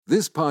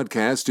This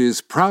podcast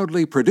is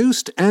proudly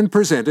produced and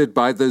presented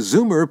by the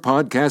Zoomer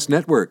Podcast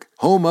Network,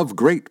 home of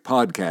great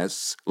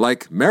podcasts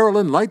like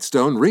Marilyn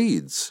Lightstone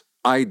Reads,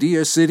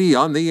 Idea City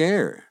on the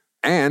Air,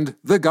 and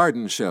The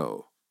Garden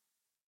Show.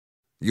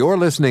 You're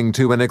listening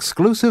to an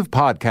exclusive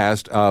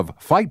podcast of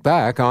Fight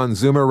Back on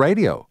Zoomer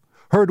Radio,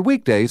 heard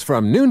weekdays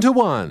from noon to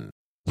 1.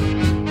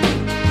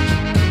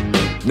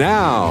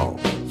 Now,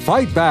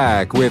 Fight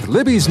Back with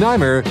Libby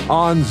Znaimer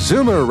on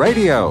Zoomer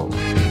Radio.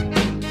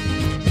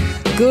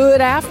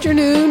 Good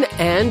afternoon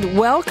and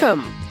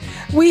welcome.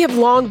 We have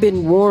long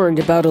been warned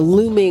about a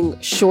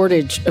looming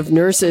shortage of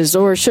nurses,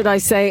 or should I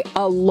say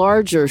a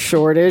larger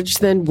shortage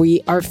than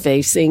we are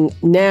facing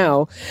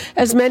now,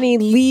 as many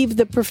leave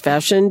the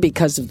profession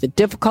because of the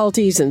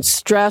difficulties and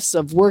stress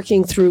of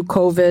working through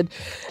COVID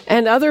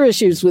and other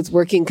issues with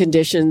working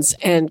conditions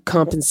and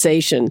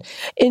compensation.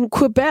 In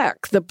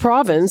Quebec, the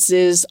province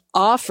is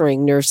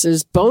offering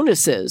nurses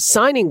bonuses,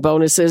 signing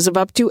bonuses of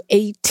up to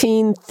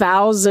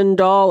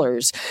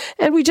 $18,000.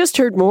 And we just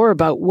heard more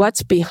about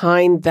what's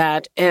behind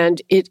that,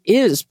 and it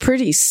is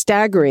pretty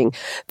staggering.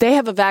 They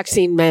have a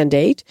vaccine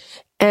mandate,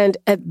 and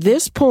at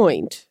this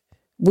point,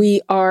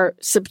 we are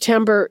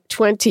September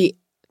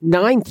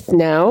 29th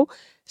now,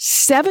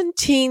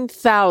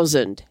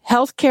 17,000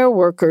 healthcare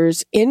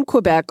workers in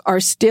Quebec are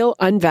still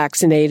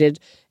unvaccinated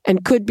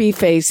and could be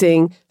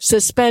facing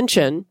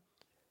suspension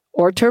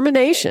or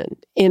termination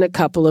in a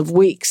couple of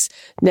weeks.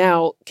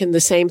 Now, can the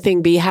same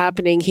thing be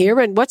happening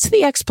here? And what's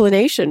the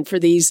explanation for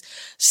these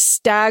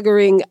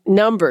staggering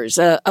numbers?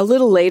 A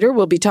little later,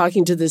 we'll be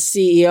talking to the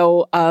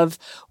CEO of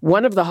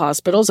one of the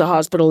hospitals, a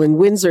hospital in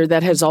Windsor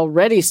that has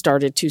already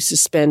started to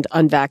suspend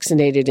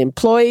unvaccinated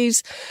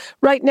employees.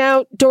 Right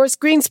now, Doris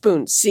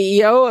Greenspoon,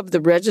 CEO of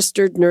the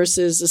Registered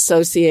Nurses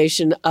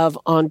Association of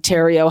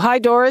Ontario. Hi,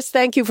 Doris.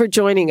 Thank you for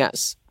joining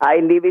us. Hi,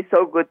 Libby.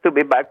 So good to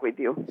be back with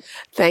you.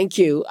 Thank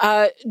you.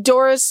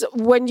 Doris,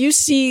 when you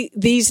see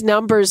these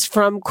numbers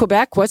from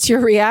Quebec, what's your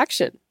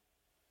reaction?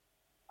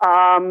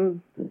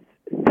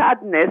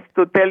 Sadness,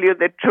 to tell you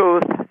the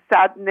truth.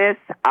 Sadness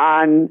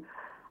and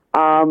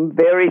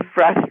very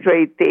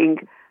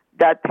frustrating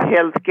that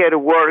healthcare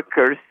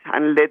workers,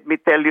 and let me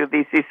tell you,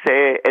 this is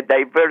a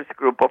diverse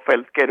group of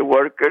healthcare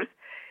workers,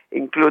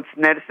 includes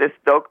nurses,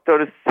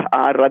 doctors,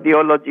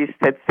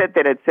 radiologists,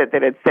 etc.,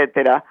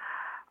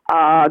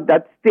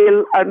 that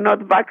still are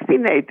not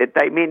vaccinated.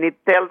 I mean, it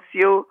tells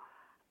you,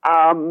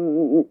 I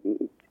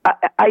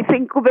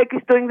think Quebec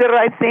is doing the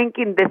right thing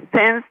in the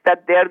sense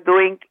that they're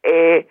doing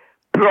a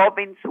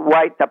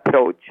province-wide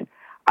approach.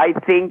 I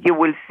think you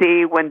will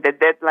see when the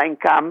deadline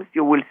comes,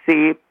 you will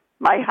see,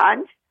 my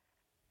hunch,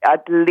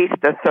 at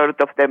least a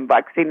third of them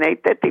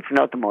vaccinated, if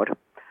not more.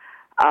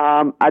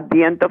 At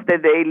the end of the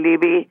day,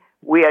 Libby,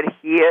 we are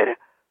here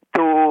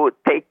to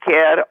take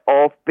care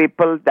of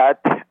people that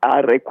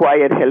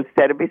require health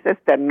services.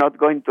 They're not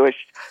going to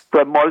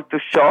a mall to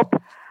shop,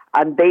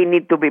 and they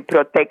need to be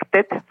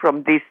protected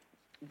from this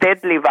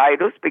deadly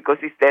virus because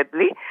it's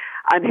deadly.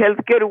 And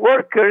healthcare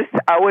workers,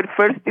 our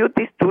first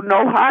duty is to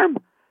no harm.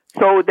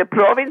 So the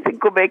province in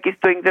Quebec is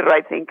doing the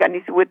right thing, and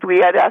it's what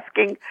we are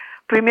asking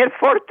Premier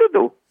Ford to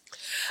do.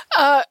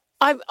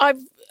 I've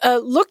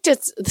looked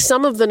at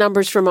some of the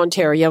numbers from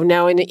Ontario.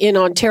 Now, in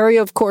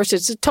Ontario, of course,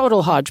 it's a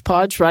total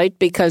hodgepodge, right?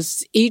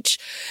 Because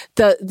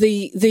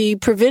the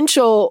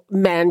provincial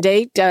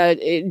mandate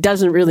it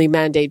doesn't really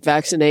mandate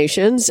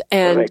vaccinations,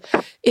 and Correct.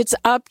 It's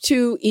up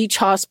to each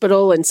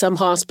hospital. And some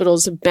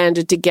hospitals have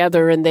banded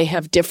together, and they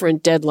have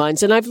different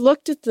deadlines. And I've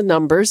looked at the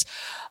numbers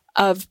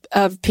of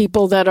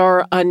people that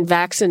are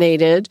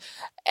unvaccinated,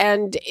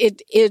 and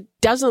it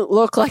doesn't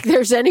look like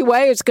there's any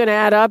way it's going to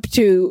add up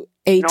to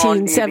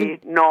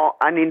 18,700. No,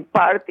 and in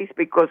part it's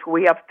because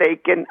we have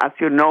taken, as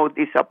you know,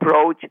 this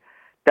approach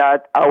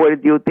that our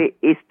duty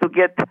is to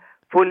get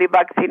fully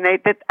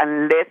vaccinated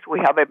unless we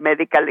have a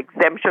medical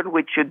exemption,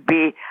 which should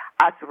be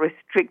as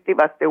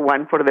restrictive as the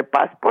one for the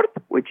passport,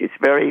 which is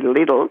very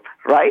little,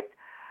 right?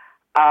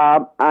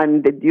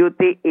 And the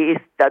duty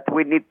is that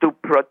we need to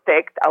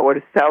protect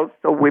ourselves,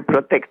 so we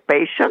protect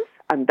patients,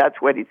 and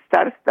that's where it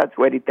starts, that's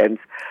where it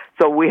ends.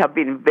 So we have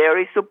been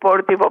very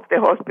supportive of the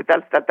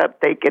hospitals that have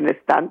taken a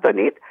stand on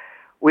it.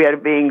 We are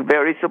being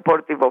very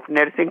supportive of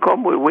nursing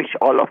home. We wish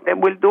all of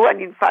them will do. And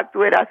in fact,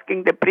 we're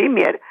asking the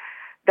Premier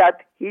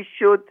that he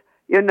should,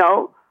 he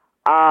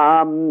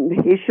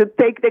should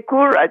take the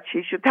courage.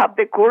 He should have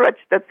the courage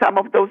that some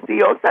of those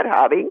CEOs are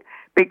having,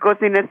 because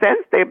in a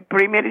sense, the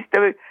Premier is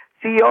the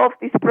CEO of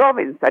this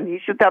province, and he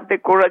should have the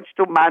courage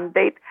to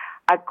mandate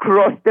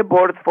across the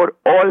board for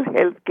all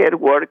healthcare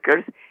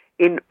workers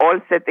in all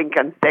settings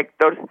and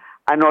sectors,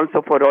 and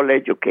also for all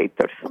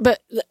educators.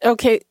 But,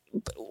 okay,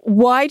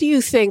 why do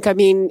you think, I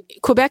mean,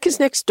 Quebec is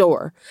next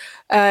door.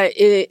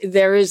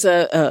 There is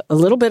a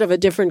little bit of a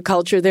different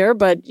culture there,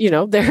 but,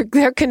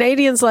 they're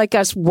Canadians like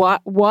us.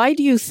 Why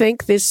do you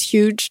think this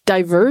huge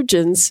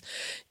divergence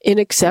in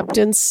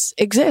acceptance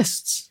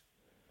exists?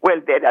 Well,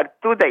 there are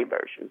two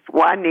diversions.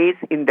 One is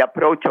in the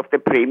approach of the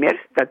Premier,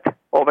 that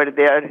over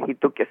there he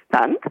took a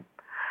stand.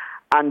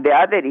 And the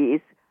other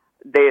is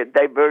the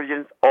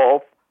divergence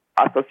of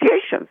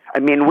associations. I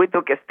mean, we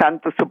took a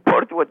stand to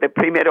support what the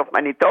Premier of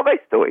Manitoba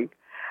is doing.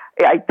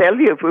 I tell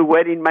you, if we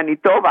were in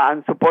Manitoba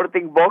and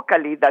supporting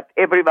vocally that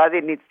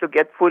everybody needs to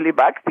get fully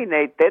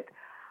vaccinated,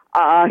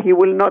 he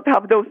will not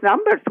have those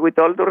numbers, with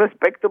all due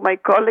respect to my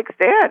colleagues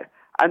there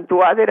and to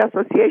other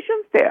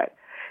associations there.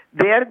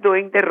 They are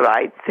doing the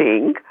right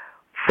thing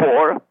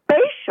for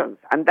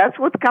patients, and that's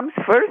what comes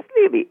first,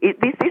 Libby.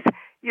 This is,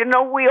 we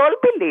all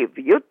believe,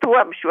 you too,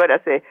 I'm sure,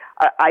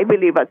 I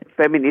believe as a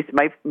feminist,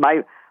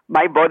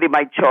 my body,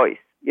 my choice,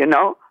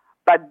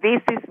 But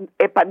this is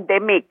a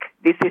pandemic.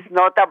 This is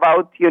not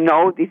about,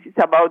 this is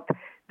about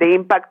the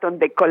impact on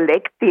the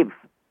collective.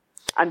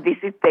 And this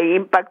is the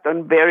impact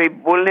on very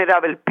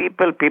vulnerable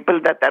people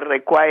that are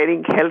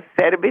requiring health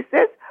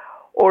services,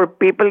 or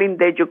people in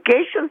the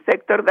education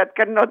sector that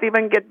cannot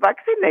even get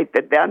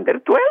vaccinated, they're under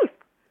 12.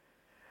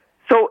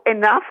 So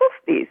enough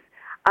of this.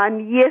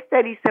 And yes,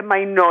 there is a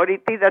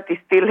minority that is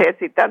still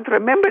hesitant.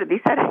 Remember,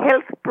 these are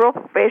health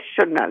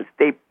professionals.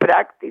 They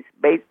practice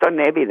based on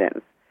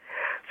evidence.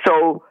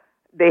 So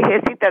the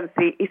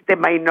hesitancy is the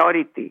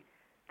minority.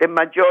 The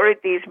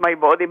majority is my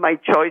body, my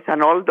choice,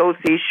 and all those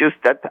issues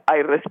that I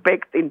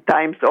respect in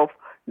times of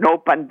no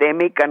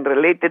pandemic and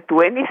related to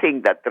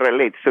anything that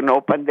relates to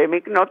no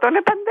pandemic, not on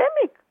a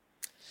pandemic.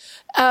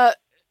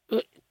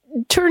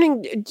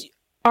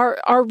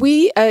 Are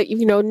we,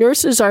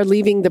 nurses are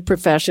leaving the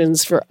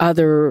professions for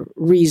other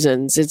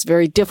reasons. It's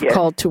very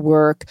difficult to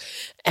work,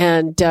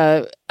 and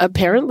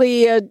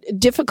apparently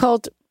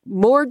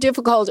more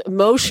difficult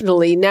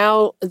emotionally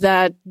now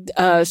that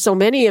so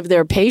many of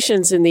their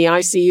patients in the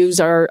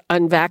ICUs are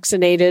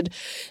unvaccinated,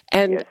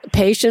 and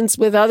patients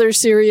with other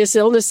serious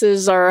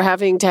illnesses are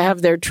having to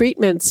have their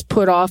treatments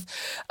put off.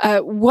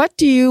 What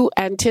do you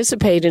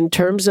anticipate in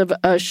terms of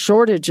a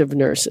shortage of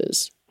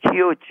nurses?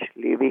 Huge,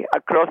 Libby,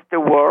 across the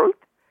world.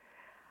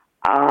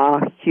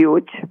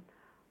 Huge.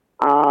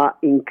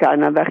 In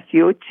Canada,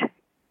 huge.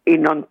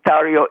 In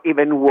Ontario,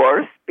 even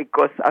worse,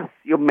 because as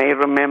you may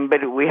remember,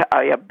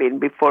 I have been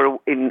before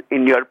in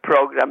your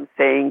program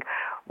saying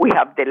we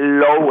have the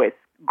lowest,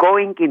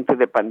 going into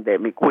the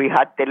pandemic, we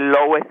had the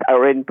lowest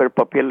RN per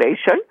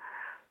population.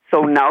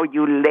 So now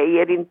you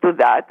layer into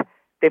that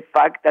the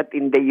fact that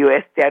in the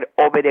U.S. there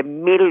are over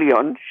 1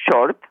 million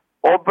short,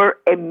 over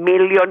 1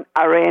 million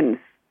RNs.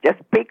 Just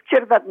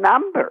picture that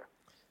number.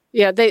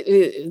 Yeah,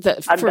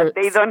 that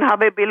they don't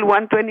have a Bill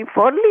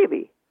 124,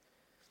 Libby.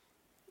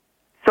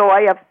 So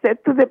I have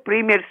said to the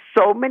Premier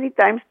so many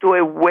times to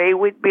away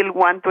with Bill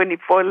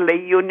 124, let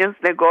unions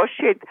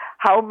negotiate.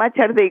 How much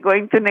are they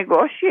going to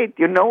negotiate?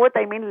 You know what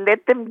I mean?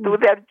 Let them do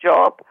their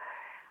job,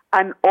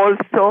 and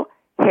also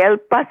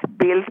help us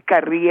build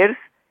careers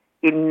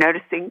in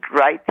nursing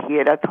right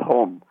here at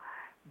home.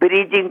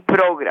 Bridging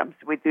programs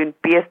between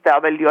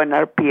PSW and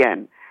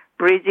RPN.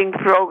 Bridging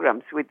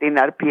programs within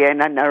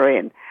RPN and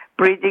RN.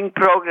 Bridging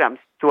programs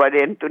to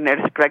RN to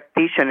nurse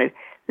practitioners.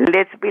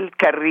 Let's build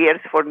careers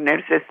for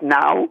nurses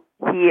now,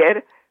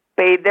 here,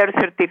 pay their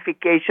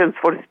certifications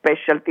for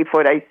specialty,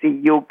 for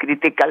ICU,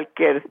 critical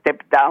care,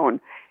 step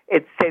down,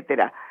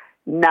 etc.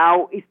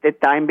 Now is the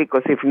time,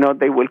 because if not,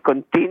 they will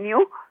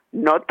continue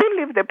not to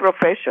leave the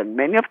profession.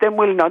 Many of them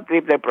will not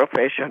leave the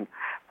profession,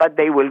 but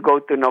they will go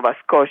to Nova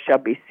Scotia,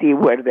 BC,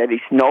 where there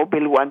is no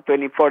Bill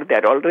 124.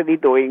 They're already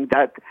doing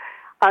that,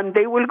 and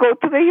they will go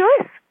to the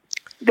U.S.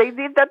 They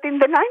did that in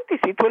the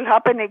 90s. It will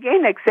happen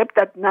again, except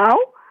that now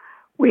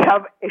we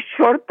have a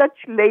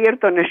shortage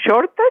layered on a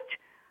shortage,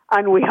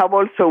 and we have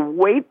also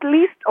wait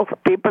list of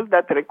people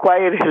that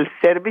require health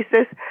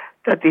services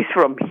that is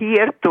from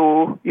here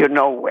to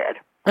where.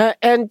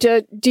 And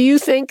do you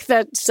think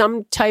that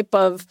some type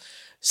of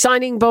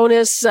signing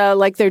bonus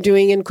like they're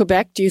doing in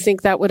Quebec, do you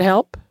think that would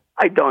help?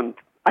 I don't.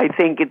 I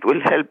think it will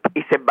help.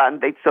 It's a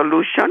Band-Aid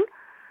solution,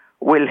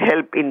 will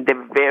help in the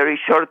very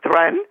short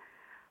run.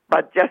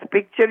 But just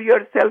picture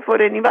yourself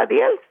or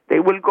anybody else. They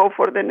will go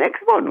for the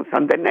next bonus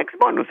and the next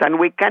bonus, and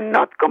we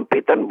cannot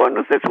compete on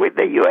bonuses with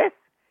the U.S.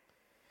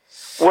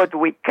 What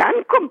we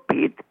can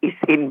compete is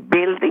in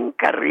building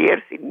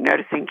careers in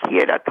nursing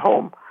here at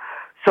home.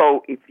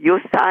 So if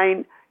you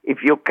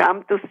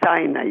come to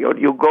Sinai, or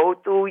you go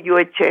to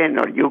UHN,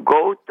 or you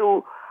go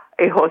to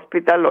a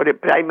hospital or a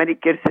primary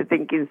care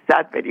setting in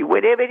Sudbury,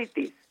 wherever it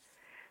is,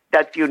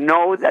 that you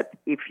know that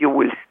if you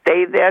will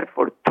stay there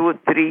for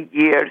 2-3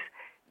 years,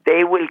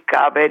 they will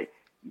cover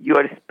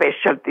your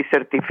specialty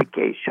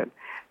certification,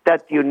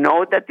 that you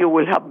know that you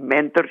will have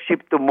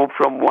mentorship to move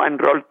from one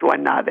role to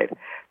another,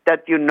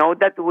 that you know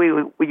that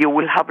you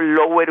will have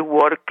lower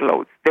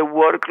workloads. The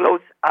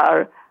workloads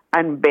are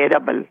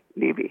unbearable,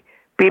 Libby.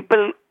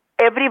 People,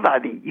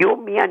 everybody, you,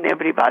 me, and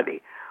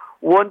everybody,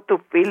 want to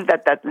feel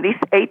that at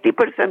least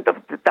 80%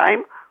 of the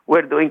time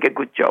we're doing a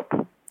good job.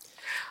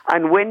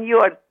 And when you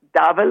are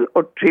double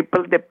or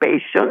triple the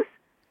patients,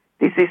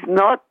 this is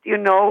not,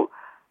 it's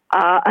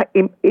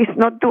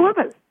not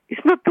doable.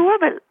 It's not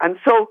doable. And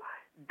so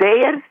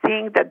they are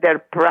seeing that their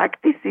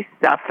practice is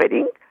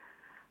suffering,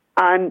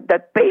 and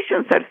that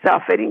patients are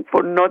suffering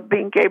for not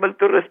being able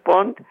to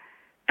respond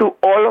to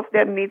all of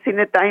their needs in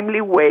a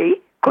timely way,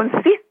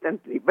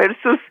 consistently,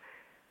 versus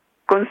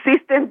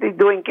consistently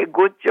doing a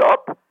good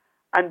job,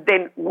 and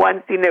then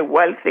once in a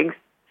while things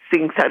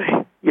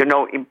are,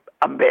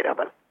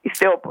 unbearable. It's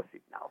the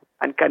opposite now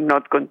and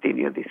cannot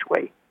continue this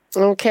way.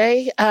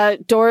 Okay.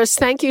 Doris,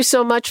 thank you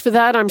so much for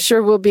that. I'm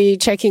sure we'll be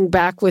checking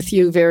back with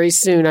you very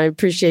soon. I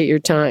appreciate your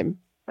time.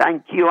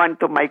 Thank you. And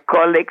to my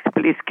colleagues,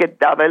 please get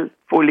double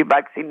fully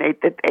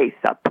vaccinated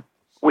ASAP.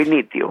 We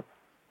need you.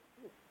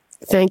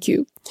 Thank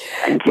you.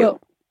 Thank you.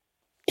 Well,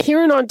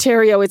 here in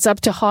Ontario, it's up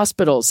to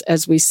hospitals,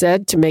 as we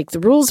said, to make the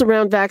rules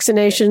around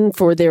vaccination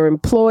for their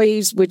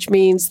employees, which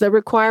means the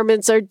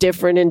requirements are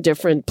different in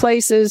different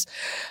places.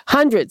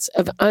 Hundreds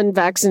of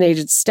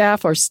unvaccinated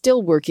staff are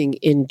still working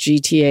in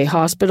GTA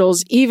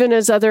hospitals, even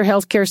as other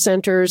healthcare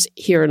centres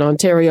here in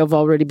Ontario have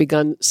already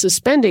begun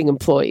suspending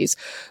employees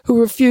who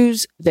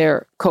refuse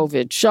their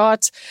COVID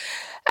shots.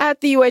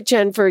 At the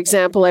UHN, for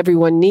example,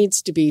 everyone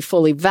needs to be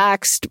fully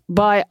vaxxed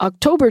by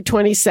October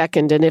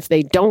 22nd. And if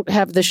they don't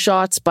have the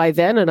shots by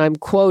then, and I'm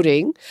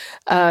quoting,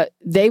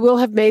 they will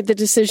have made the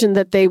decision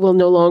that they will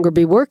no longer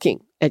be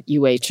working at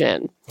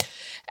UHN.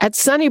 At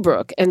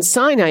Sunnybrook and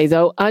Sinai,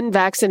 though,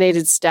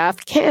 unvaccinated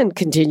staff can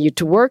continue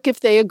to work if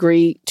they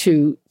agree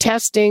to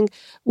testing,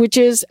 which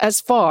is as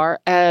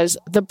far as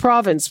the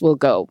province will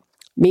go.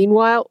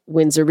 Meanwhile,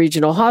 Windsor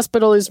Regional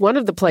Hospital is one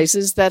of the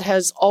places that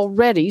has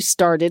already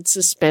started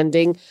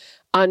suspending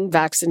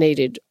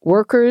unvaccinated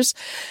workers.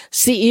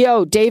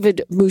 CEO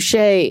David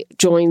Mouche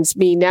joins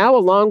me now,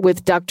 along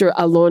with Dr.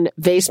 Alon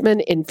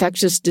Weissman,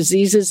 infectious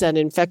diseases and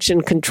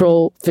infection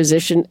control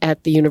physician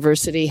at the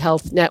University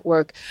Health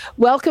Network.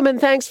 Welcome and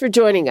thanks for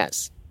joining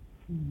us.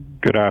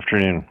 Good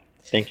afternoon.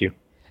 Thank you.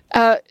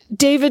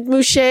 David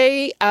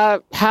Mouche,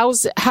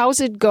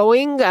 how's it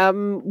going?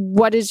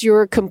 What is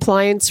your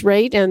compliance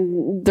rate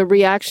and the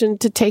reaction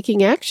to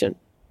taking action?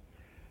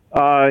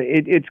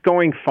 It's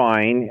going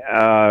fine.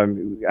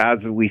 As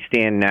we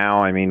stand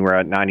now, we're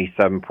at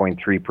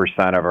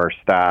 97.3% of our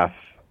staff,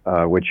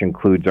 which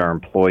includes our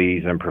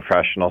employees and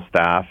professional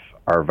staff,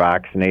 are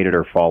vaccinated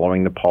or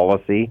following the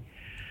policy.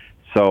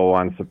 So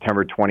on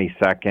September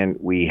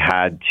 22nd, we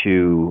had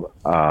to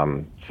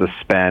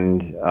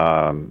suspend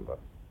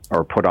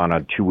or put on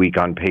a 2-week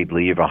unpaid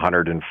leave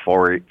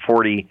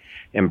 140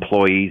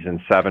 employees and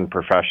 7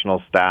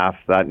 professional staff.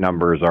 That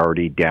number is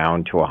already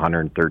down to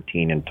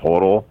 113 in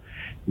total,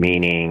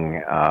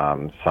 meaning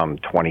some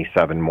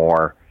 27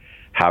 more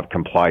have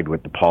complied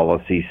with the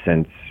policy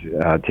since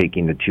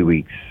taking the 2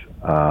 weeks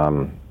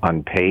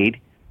unpaid.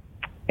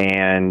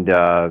 And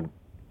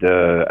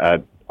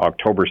at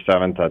October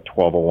 7th at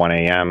 12:01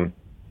 a.m.,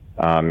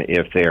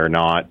 if they are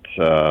not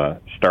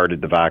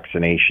started the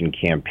vaccination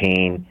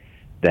campaign,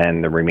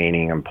 then the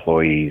remaining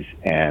employees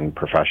and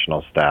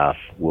professional staff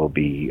will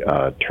be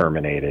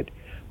terminated,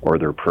 or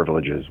their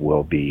privileges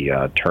will be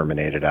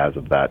terminated as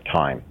of that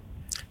time.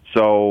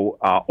 So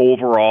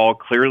overall,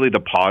 clearly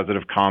the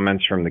positive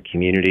comments from the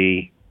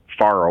community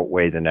far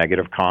outweigh the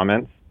negative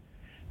comments.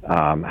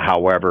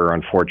 However,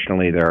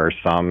 unfortunately, there are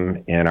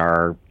some in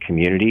our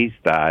communities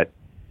that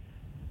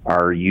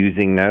are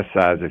using this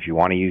as, if you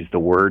want to use the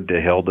word,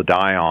 the hill to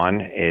die on,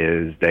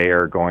 is they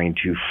are going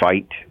to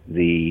fight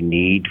the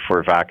need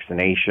for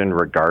vaccination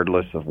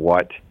regardless of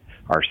what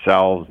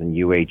ourselves and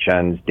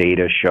UHN's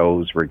data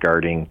shows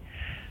regarding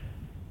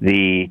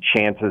the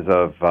chances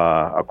of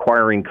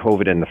acquiring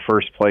COVID in the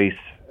first place.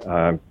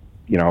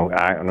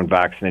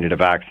 Unvaccinated to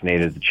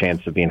vaccinated, the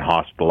chance of being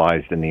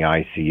hospitalized in the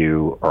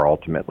ICU or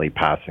ultimately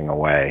passing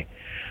away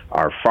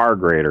are far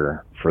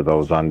greater for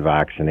those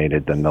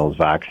unvaccinated than those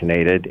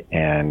vaccinated.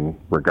 And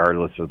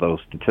regardless of those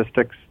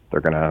statistics, they're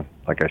going to,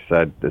 like I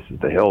said, this is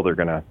the hill they're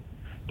going to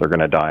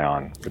die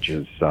on, which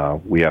is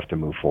we have to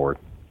move forward.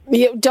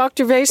 Yeah,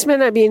 Dr.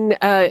 Weissman,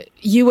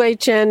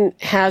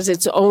 UHN has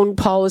its own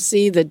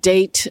policy. The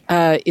date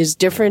is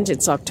different.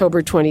 It's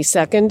October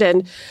 22nd.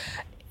 And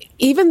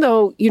even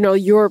though,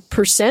 your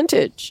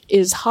percentage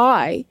is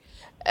high,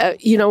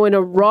 in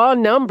a raw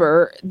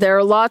number, there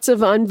are lots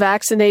of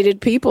unvaccinated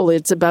people.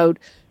 It's about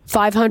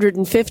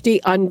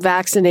 550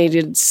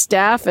 unvaccinated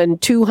staff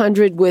and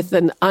 200 with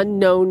an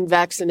unknown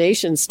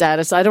vaccination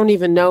status. I don't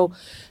even know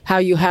how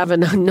you have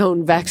an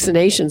unknown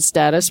vaccination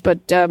status, but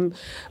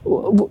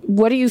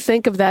what do you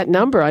think of that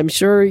number? I'm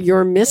sure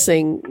you're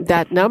missing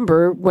that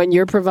number when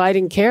you're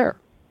providing care.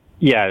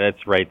 Yeah,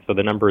 that's right. So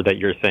the number that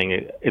you're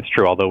saying, it's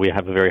true, although we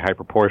have a very high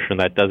proportion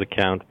that does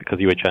account, because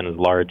UHN is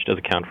large, does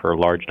account for a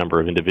large number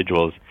of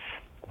individuals.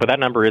 But that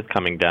number is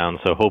coming down,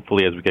 so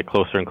hopefully as we get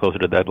closer and closer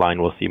to the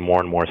deadline, we'll see more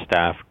and more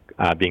staff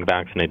being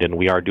vaccinated. And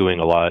we are doing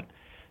a lot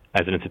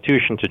as an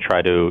institution to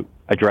try to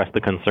address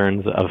the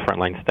concerns of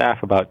frontline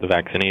staff about the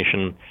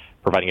vaccination,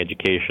 providing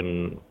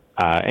education,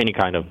 any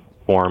kind of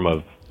form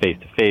of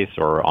face-to-face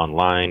or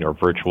online or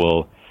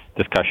virtual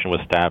discussion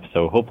with staff.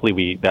 So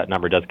hopefully that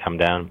number does come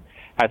down.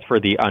 As for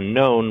the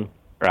unknown,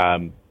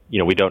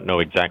 we don't know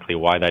exactly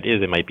why that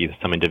is. It might be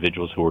some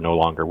individuals who are no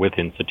longer with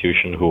the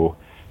institution who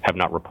have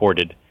not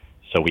reported.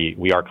 So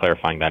we are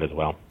clarifying that as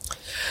well.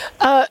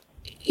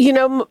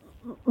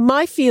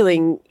 My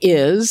feeling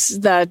is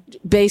that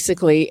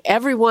basically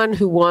everyone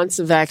who wants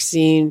a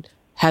vaccine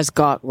has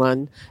got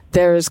one.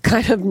 There's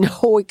kind of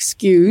no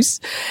excuse,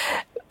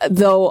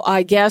 though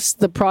I guess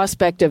the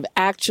prospect of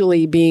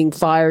actually being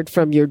fired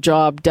from your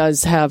job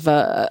does have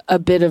a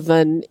bit of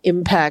an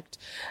impact.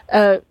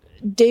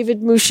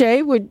 David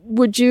Mouche,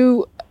 would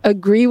you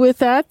agree with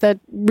that? That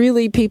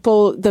really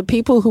the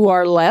people who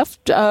are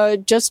left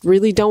just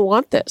really don't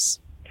want this?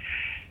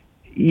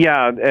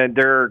 Yeah,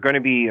 there are going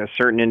to be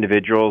certain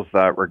individuals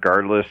that,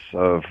 regardless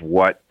of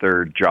what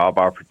their job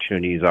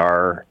opportunities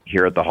are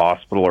here at the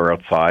hospital or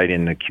outside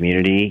in the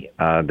community,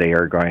 they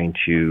are going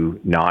to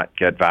not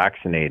get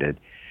vaccinated.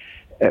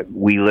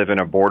 We live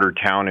in a border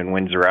town in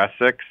Windsor,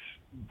 Essex.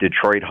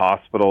 Detroit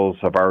hospitals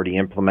have already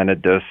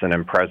implemented this, and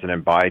then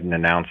President Biden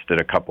announced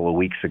it a couple of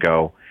weeks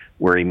ago,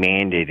 where he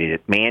mandated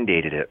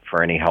it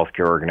for any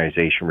healthcare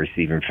organization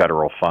receiving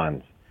federal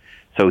funds.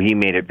 So he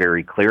made it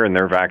very clear, and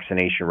their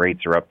vaccination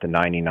rates are up to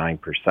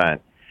 99%.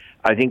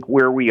 I think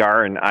where we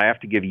are, and I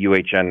have to give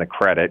UHN the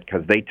credit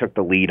because they took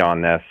the lead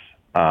on this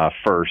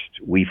first.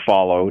 We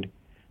followed.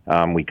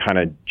 We kind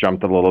of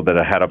jumped a little bit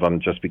ahead of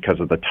them just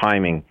because of the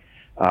timing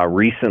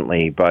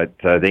recently, but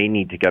they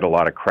need to get a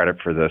lot of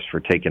credit for this, for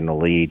taking the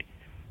lead.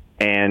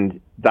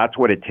 And that's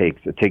what it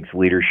takes. It takes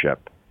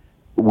leadership.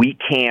 We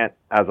can't,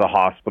 as a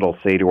hospital,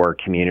 say to our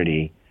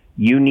community,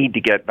 you need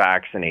to get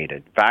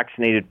vaccinated.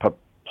 Vaccinated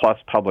plus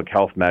public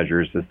health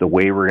measures is the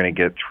way we're going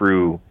to get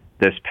through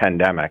this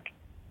pandemic,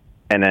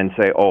 and then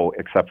say, oh,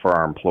 except for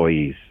our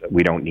employees,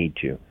 we don't need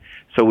to.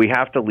 So we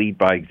have to lead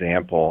by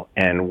example.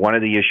 And one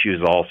of the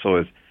issues also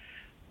is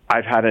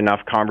I've had enough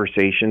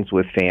conversations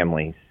with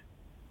families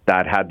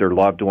that had their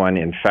loved one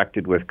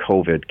infected with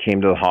COVID,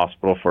 came to the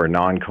hospital for a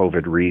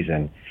non-COVID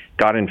reason,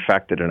 got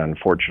infected, and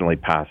unfortunately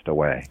passed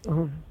away.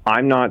 Mm-hmm.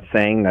 I'm not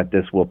saying that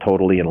this will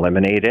totally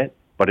eliminate it,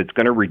 but it's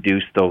going to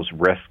reduce those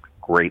risks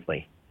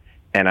greatly.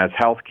 And as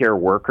healthcare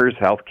workers,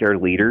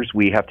 healthcare leaders,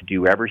 we have to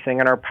do everything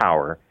in our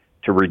power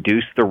to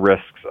reduce the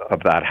risks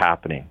of that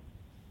happening.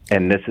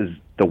 And this is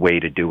the way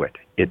to do it.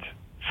 It's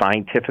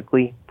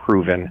scientifically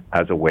proven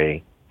as a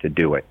way to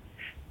do it.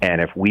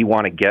 And if we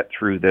want to get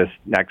through this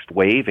next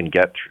wave and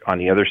get on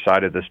the other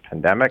side of this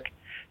pandemic,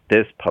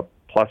 this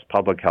plus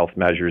public health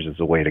measures is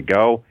the way to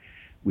go.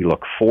 We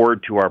look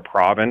forward to our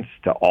province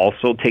to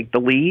also take the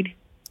lead.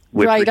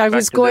 Right, I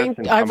was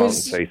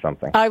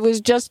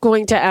just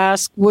going to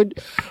ask,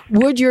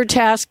 would your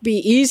task be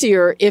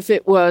easier if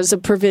it was a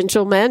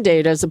provincial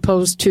mandate as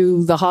opposed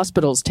to the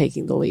hospitals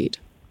taking the lead?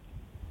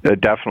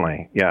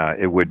 Definitely, yeah,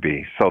 it would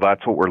be. So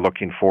that's what we're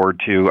looking forward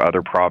to.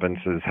 Other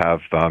provinces have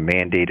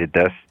mandated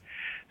this,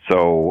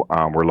 so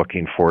we're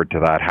looking forward to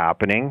that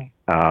happening.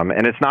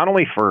 And it's not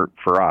only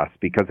for us,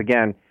 because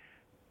again,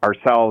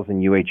 ourselves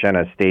and UHN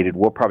has stated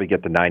we'll probably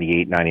get to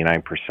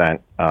 98-99%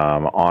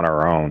 on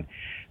our own.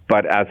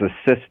 But as a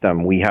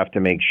system, we have to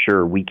make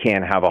sure we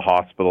can't have a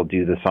hospital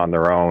do this on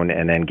their own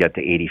and then get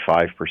to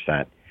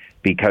 85%.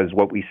 Because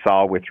what we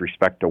saw with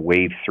respect to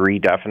Wave 3,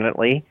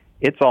 definitely,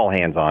 it's all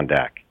hands on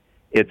deck.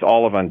 It's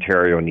all of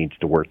Ontario needs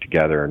to work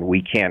together, and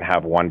we can't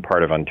have one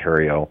part of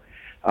Ontario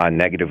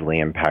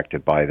negatively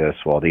impacted by this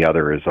while the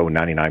other is,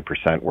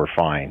 99%, we're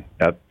fine.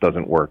 That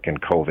doesn't work in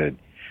COVID.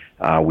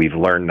 We've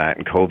learned that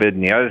in COVID.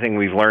 And the other thing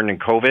we've learned in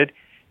COVID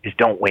is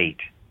don't wait.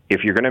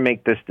 If you're going to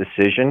make this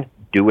decision,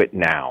 do it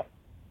now.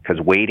 Because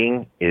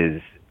waiting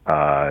is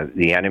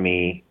the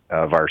enemy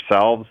of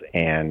ourselves,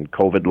 and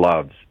COVID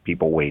loves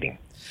people waiting.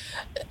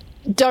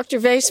 Dr.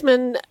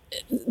 Vaisman,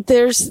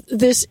 there's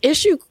this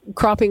issue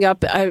cropping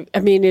up. I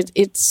mean,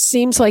 it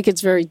seems like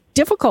it's very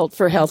difficult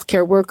for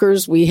healthcare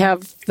workers. We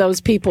have those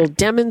people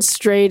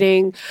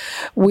demonstrating.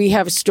 We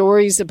have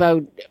stories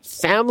about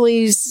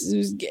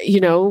families,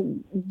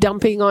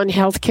 dumping on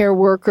healthcare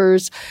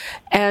workers,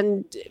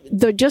 and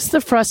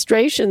the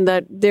frustration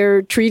that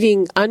they're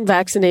treating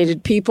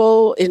unvaccinated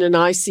people in an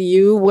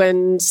ICU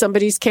when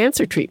somebody's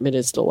cancer treatment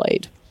is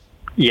delayed.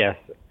 Yes.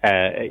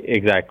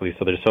 Exactly.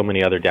 So there's so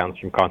many other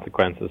downstream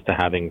consequences to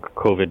having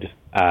COVID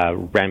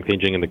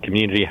rampaging in the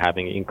community,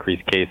 having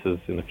increased cases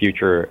in the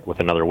future with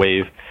another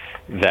wave,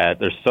 that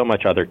there's so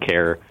much other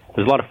care.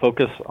 There's a lot of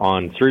focus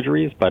on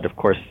surgeries, but of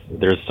course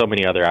there's so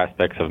many other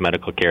aspects of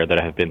medical care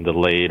that have been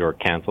delayed or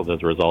canceled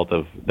as a result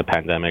of the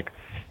pandemic.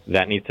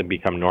 That needs to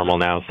become normal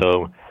now.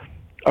 So,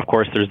 of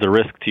course, there's the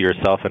risk to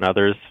yourself and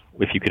others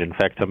if you could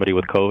infect somebody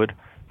with COVID,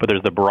 but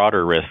there's the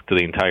broader risk to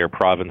the entire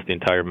province, the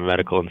entire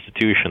medical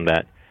institution,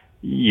 that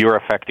you're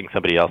affecting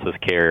somebody else's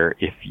care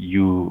if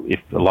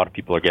a lot of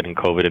people are getting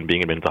COVID and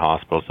being admitted to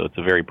hospital. So it's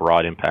a very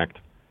broad impact.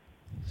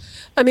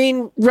 I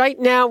mean, right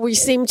now we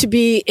seem to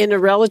be in a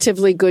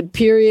relatively good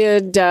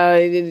period.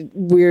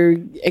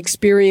 We're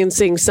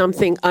experiencing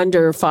something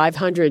under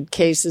 500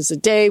 cases a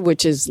day,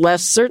 which is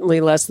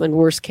certainly less than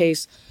worst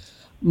case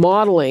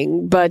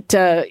modeling. But,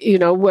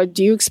 what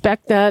do you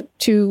expect that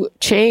to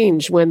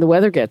change when the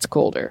weather gets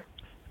colder?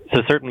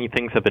 So certainly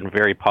things have been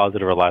very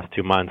positive over the last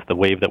 2 months. The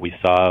wave that we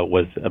saw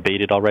was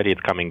abated already.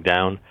 It's coming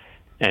down,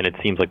 and it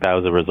seems like that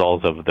was a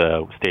result of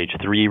the Stage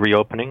 3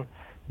 reopening.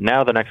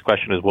 Now the next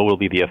question is, what will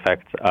be the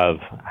effects of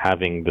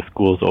having the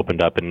schools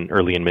opened up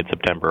early in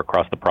mid-September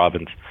across the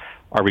province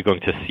Are we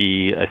going to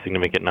see a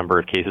significant number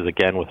of cases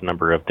again with a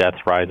number of deaths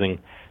rising?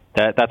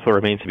 That's what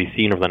remains to be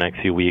seen over the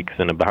next few weeks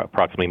and about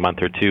approximately a month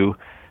or two.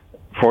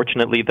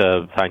 Fortunately,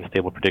 the Science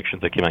Stable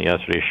predictions that came out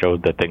yesterday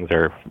showed that things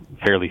are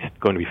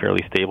going to be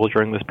fairly stable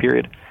during this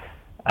period.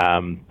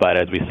 But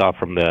as we saw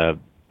from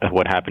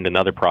what happened in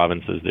other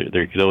provinces,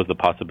 there's always the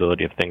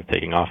possibility of things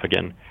taking off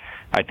again.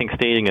 I think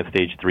staying at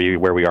stage 3,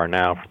 where we are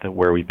now,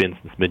 where we've been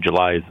since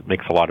mid-July,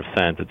 makes a lot of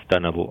sense. It's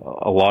done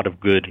a lot of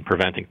good in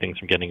preventing things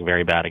from getting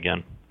very bad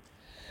again.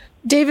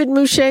 David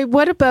Mouche,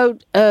 what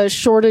about a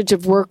shortage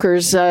of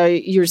workers?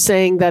 You're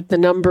saying that the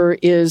number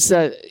is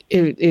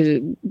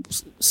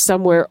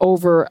somewhere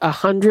over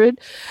 100.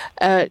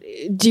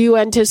 Do you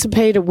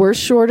anticipate a worse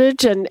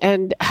shortage?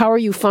 And how are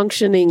you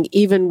functioning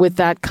even with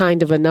that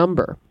kind of a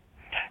number?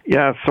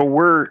 Yeah, so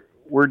we're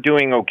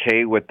doing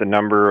okay with the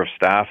number of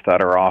staff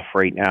that are off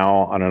right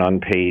now on an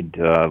unpaid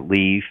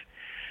leave.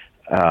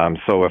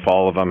 So if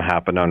all of them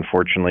happen to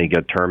unfortunately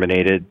get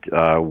terminated,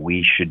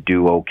 we should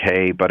do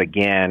okay. But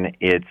again,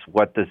 it's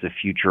what does the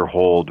future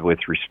hold with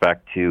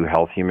respect to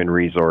Health Human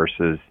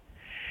Resources?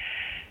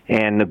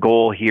 And the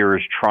goal here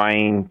is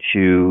trying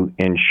to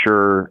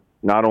ensure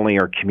not only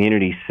our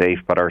community safe,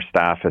 but our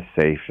staff is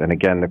safe. And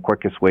again, the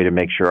quickest way to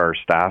make sure our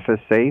staff is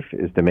safe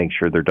is to make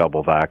sure they're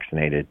double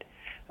vaccinated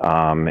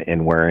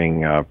and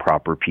wearing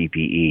proper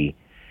PPE.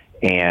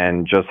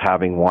 And just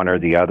having one or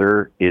the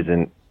other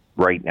isn't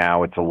right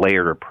now. It's a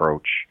layered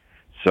approach.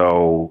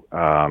 So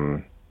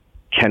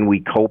can we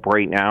cope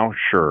right now?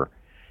 Sure.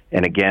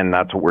 And again,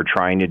 that's what we're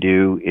trying to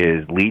do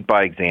is lead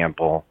by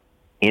example,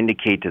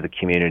 indicate to the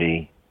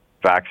community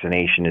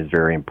vaccination is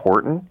very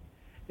important.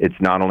 It's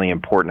not only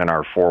important in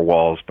our four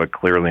walls, but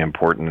clearly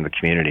important in the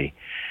community.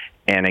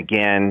 And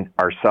again,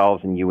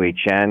 ourselves and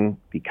UHN,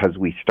 because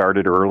we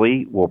started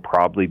early, will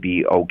probably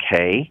be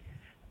okay.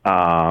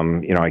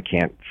 I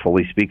can't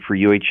fully speak for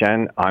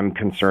UHN. I'm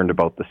concerned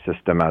about the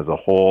system as a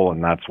whole,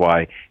 and that's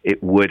why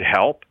it would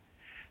help,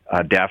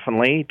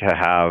 definitely, to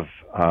have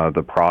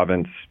the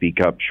province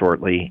speak up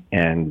shortly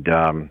and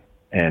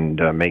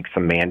make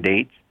some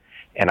mandates.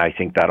 And I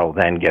think that'll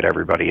then get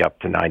everybody up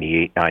to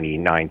 98,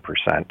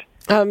 99%.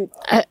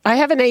 I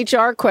have an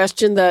HR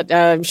question that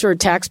I'm sure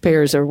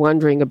taxpayers are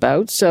wondering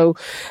about. So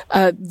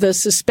the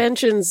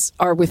suspensions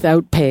are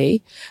without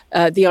pay.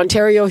 The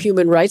Ontario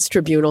Human Rights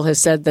Tribunal has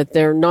said that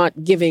they're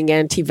not giving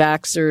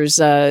anti-vaxxers,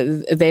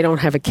 they don't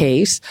have a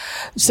case.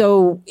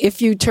 So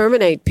if you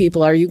terminate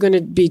people, are you going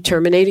to be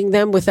terminating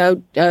them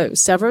without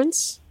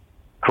severance?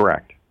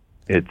 Correct.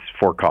 It's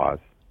for cause.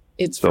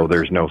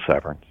 There's no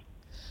severance.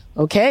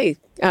 Okay.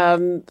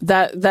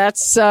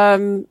 That's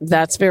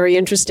very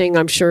interesting.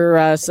 I'm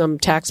sure some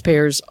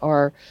taxpayers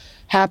are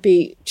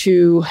happy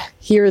to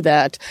hear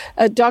that.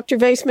 Dr.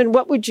 Vaisman,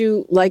 what would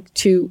you like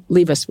to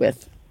leave us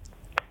with?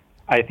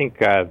 I think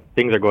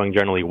things are going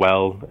generally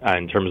well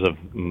in terms of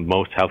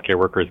most healthcare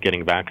workers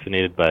getting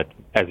vaccinated, but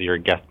as your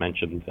guest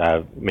mentioned,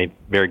 made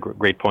very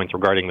great points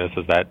regarding this,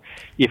 is that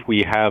if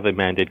we have a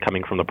mandate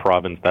coming from the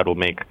province, that will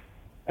make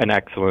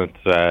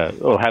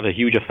will have a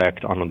huge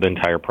effect on the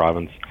entire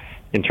province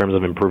in terms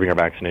of improving our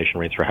vaccination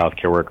rates for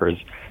healthcare workers,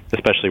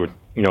 especially with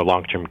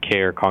long-term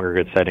care,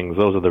 congregate settings.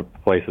 Those are the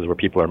places where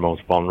people are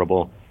most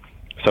vulnerable.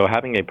 So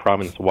having a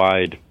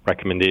province-wide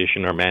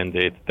recommendation or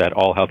mandate that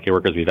all healthcare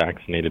workers be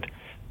vaccinated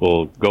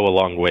will go a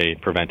long way in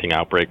preventing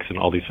outbreaks in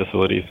all these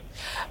facilities.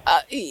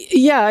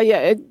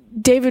 Yeah.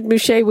 David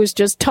Mouche was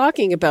just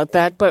talking about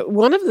that. But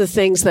one of the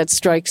things that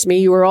strikes me,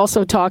 you were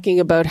also talking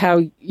about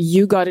how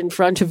you got in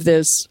front of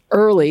this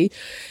early.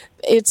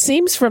 It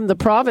seems from the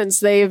province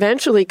they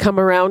eventually come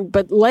around,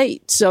 but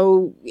late.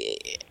 So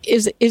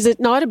is it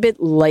not a bit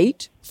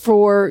late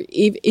for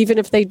even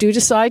if they do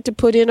decide to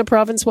put in a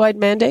province-wide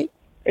mandate?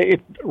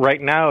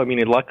 Right now,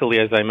 luckily,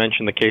 as I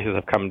mentioned, the cases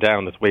have come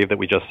down. This wave that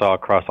we just saw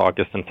across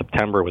August and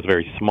September was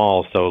very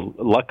small. So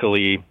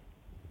luckily,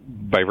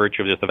 by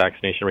virtue of just the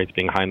vaccination rates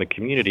being high in the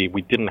community,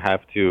 we didn't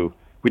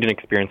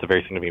experience a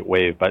very significant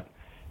wave. But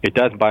it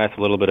does buy us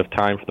a little bit of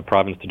time for the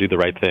province to do the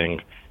right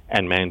thing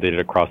and mandate it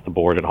across the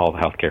board in all the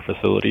healthcare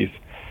facilities.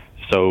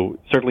 So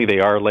certainly they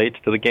are late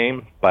to the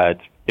game, but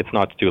it's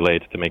not too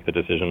late to make the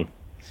decision.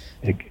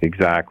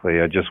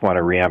 Exactly. I just want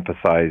to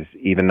reemphasize,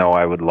 even though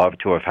I would love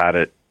to have had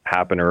it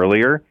happen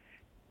earlier,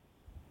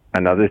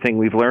 another thing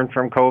we've learned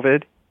from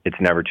COVID, it's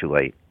never too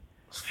late.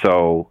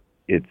 So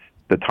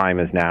the time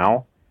is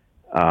now,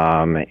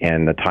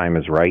 and the time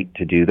is right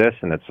to do this,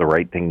 and it's the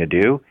right thing to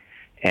do.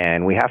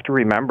 And we have to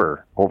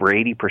remember, over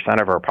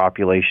 80% of our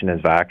population is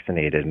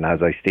vaccinated. And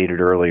as I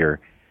stated earlier,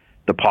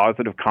 the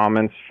positive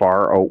comments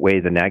far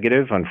outweigh the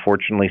negative.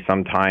 Unfortunately,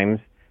 sometimes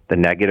the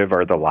negative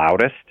are the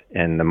loudest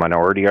and the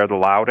minority are the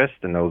loudest,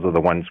 and those are the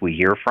ones we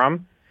hear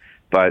from.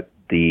 But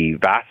the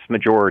vast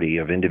majority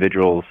of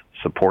individuals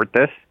support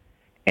this,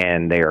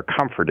 and they are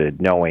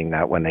comforted knowing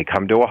that when they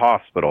come to a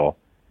hospital,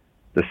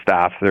 the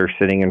staff they're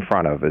sitting in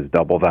front of is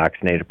double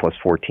vaccinated plus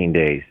 14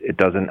 days. It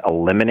doesn't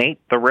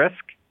eliminate the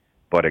risk,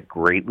 but it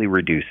greatly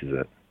reduces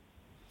it.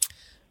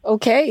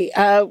 Okay,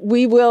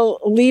 we will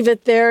leave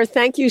it there.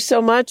 Thank you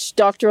so much,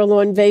 Dr.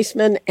 Eloin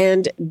Vaisman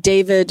and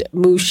David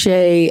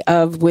Moucher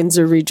of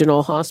Windsor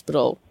Regional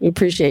Hospital. We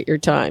appreciate your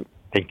time.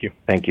 Thank you.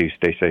 Thank you.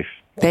 Stay safe.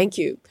 Thank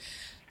you.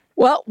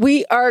 Well,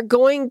 we are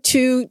going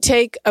to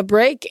take a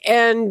break,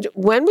 and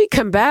when we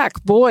come back,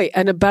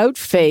 an about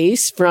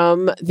face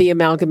from the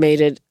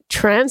Amalgamated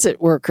Transit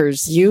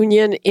Workers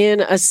Union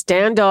in a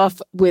standoff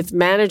with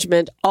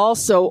management,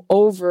 also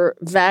over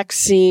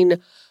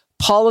vaccine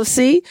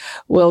policy.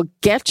 We'll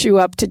get you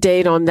up to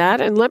date on that.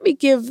 And let me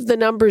give the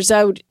numbers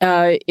out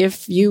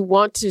if you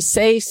want to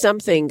say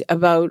something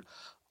about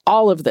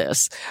all of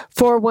this.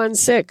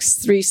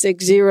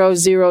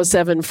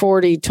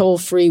 416-360-0740, toll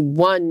free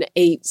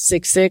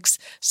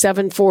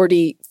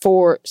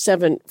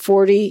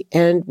 1-866-740-4740,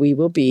 and we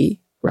will be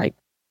right.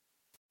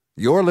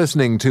 You're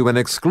listening to an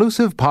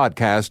exclusive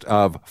podcast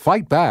of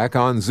Fight Back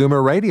on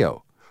Zoomer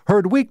Radio.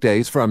 Heard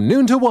weekdays from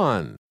noon to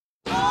 1.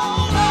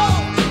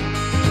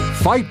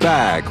 Fight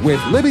Back with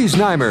Libby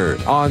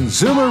Znaimer on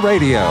Zoomer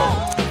Radio.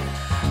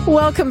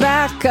 Welcome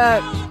back.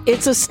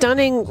 It's a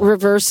stunning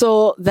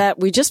reversal that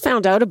we just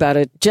found out about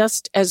it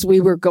just as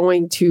we were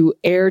going to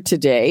air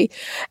today.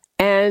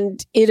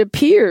 And it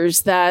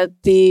appears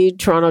that the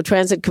Toronto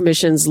Transit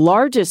Commission's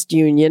largest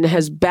union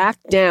has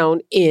backed down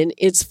in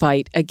its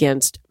fight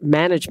against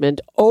management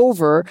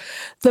over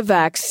the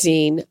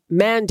vaccine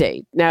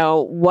mandate.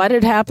 Now, what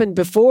had happened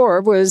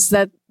before was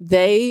that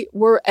they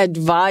were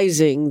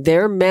advising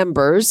their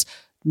members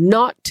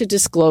not to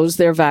disclose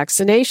their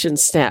vaccination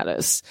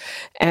status.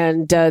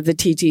 And the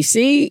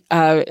TTC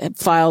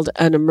filed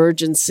an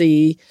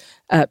emergency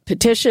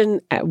petition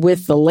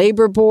with the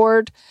Labor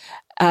Board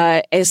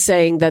as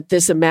saying that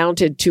this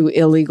amounted to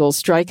illegal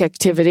strike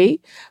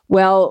activity.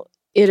 Well,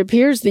 it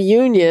appears the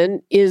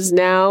union is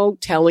now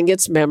telling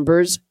its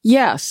members,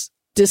 yes,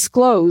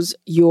 disclose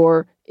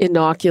your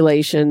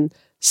inoculation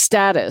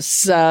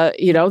status.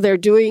 They're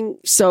doing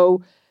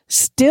so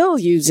still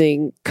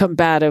using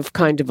combative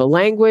kind of a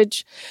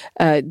language.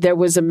 There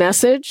was a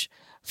message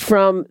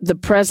from the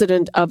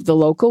president of the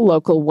Local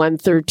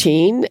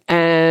 113,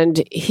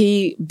 and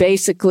he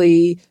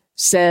basically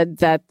said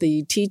that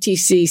the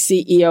TTC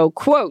CEO,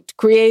 quote,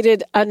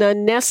 created an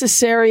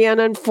unnecessary and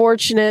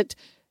unfortunate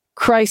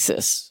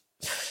crisis.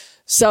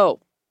 So,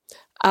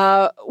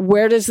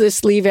 where does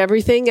this leave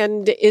everything?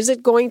 And is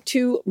it going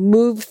to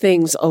move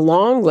things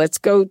along? Let's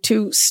go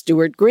to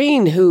Stuart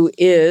Green, who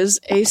is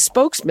a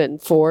spokesman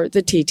for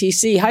the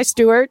TTC. Hi,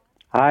 Stuart.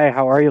 Hi,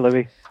 how are you,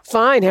 Libby?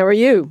 Fine. How are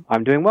you?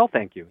 I'm doing well,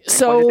 thank you.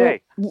 So,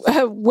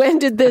 when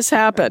did this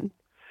happen?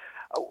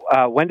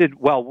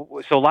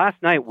 So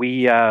last night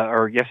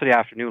or late yesterday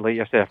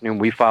afternoon,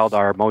 we filed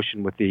our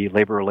motion with the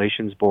Labor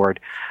Relations Board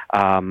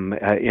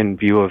in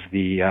view of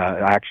the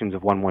actions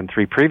of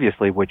 113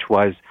 previously, which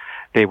was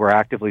they were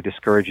actively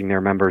discouraging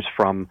their members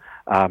from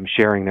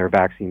sharing their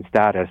vaccine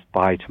status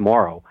by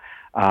tomorrow.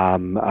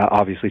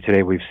 Obviously,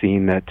 today we've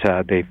seen that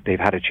they've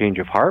had a change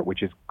of heart,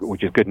 which is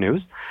good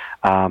news,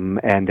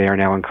 and they are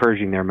now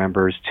encouraging their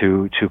members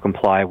to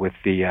comply with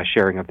the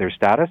sharing of their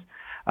status.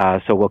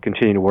 So we'll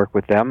continue to work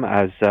with them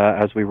as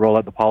we roll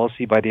out the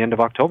policy by the end of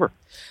October.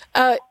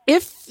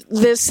 If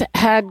this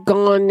had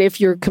gone, if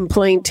your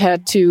complaint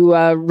had to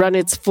run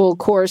its full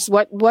course,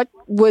 what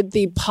would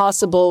the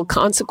possible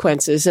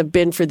consequences have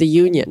been for the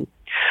union?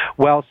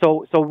 Well,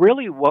 so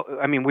really,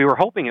 we were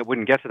hoping it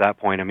wouldn't get to that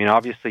point. I mean,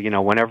 obviously,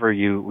 whenever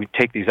we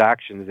take these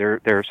actions,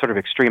 they're sort of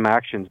extreme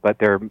actions, but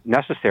they're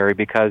necessary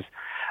because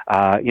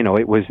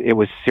it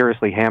was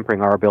seriously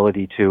hampering our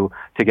ability to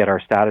get our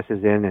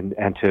statuses in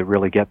and to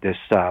really get this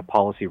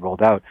policy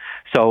rolled out.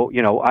 So,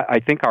 I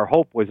think our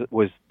hope was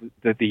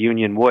that the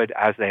union would,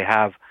 as they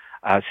have,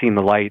 seen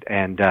the light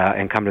and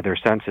come to their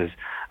senses,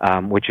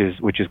 which is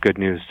good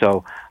news.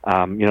 So,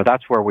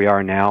 that's where we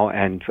are now,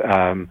 and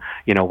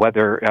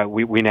whether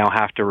we now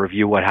have to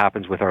review what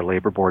happens with our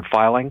Labor Board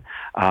filing,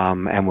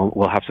 and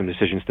we'll have some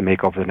decisions to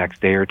make over the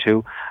next day or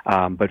two.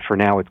 But for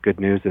now, it's good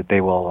news that they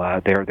will.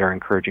 They're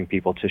encouraging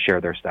people to share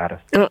their status.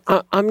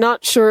 I'm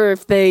not sure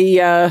if they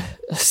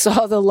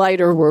saw the light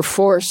or were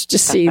forced to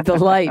see the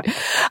light.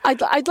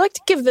 I'd like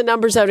to give the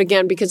numbers out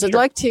again because I'd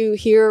like to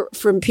hear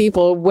from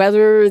people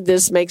whether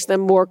this makes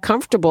them more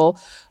comfortable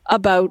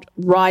about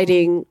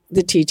riding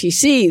the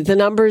TTC. The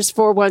number is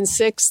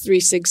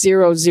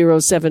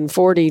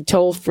 416-360-0740,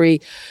 toll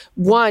free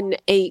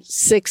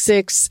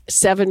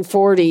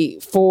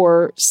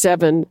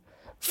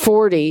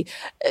 1-866-740-4740.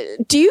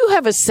 Do you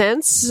have a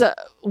sense,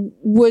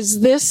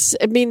 was this,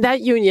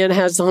 that union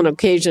has on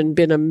occasion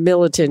been a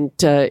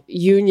militant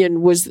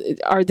union.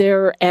 Are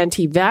there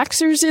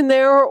anti-vaxxers in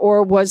there,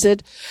 or was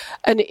it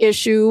an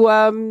issue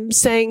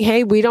saying,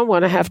 hey, we don't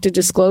want to have to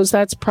disclose,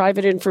 that's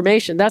private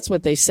information? That's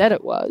what they said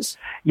it was.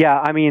 Yeah,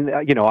 I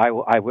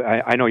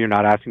know you're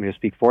not asking me to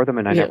speak for them,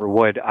 and I never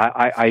would.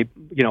 I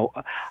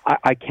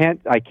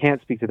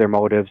can't speak to their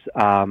motives.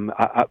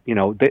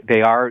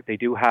 They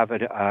do have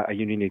a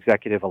union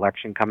executive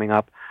election coming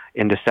up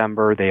in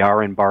December. They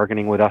are in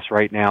bargaining with us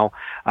right now.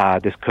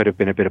 This could have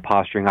been a bit of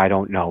posturing. I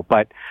don't know.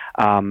 But,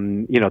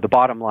 the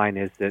bottom line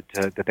is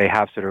that they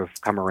have sort of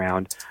come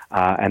around,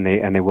 and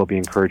they will be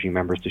encouraging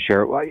members to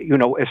share.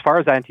 As far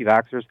as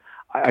anti-vaxxers,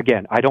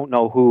 again, I don't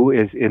know who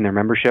is in their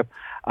membership.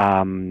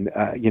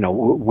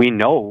 We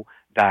know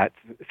that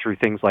through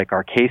things like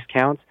our case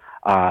counts,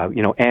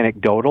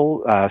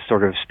 anecdotal,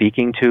 sort of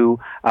speaking to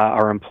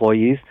our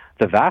employees,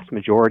 the vast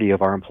majority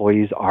of our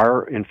employees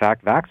are, in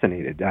fact,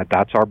 vaccinated.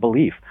 That's our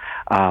belief.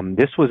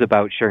 This was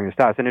about sharing the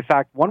stats. And, in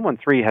fact,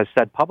 113 has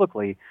said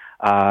publicly,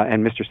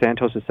 and Mr.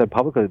 Santos has said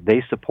publicly, that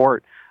they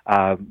support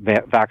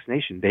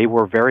vaccination. They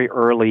were very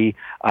early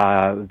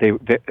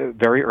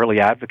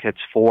advocates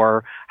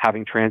for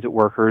having transit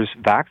workers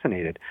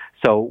vaccinated.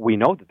 So we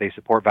know that they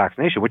support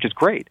vaccination, which is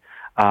great.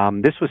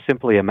 This was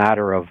simply a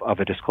matter of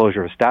a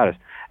disclosure of status.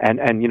 And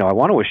I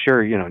want to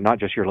assure, not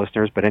just your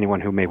listeners, but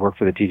anyone who may work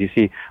for the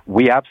TTC,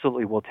 we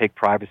absolutely will take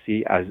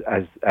privacy as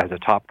a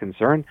top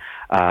concern.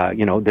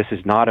 This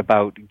is not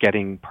about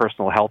getting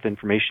personal health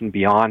information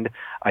beyond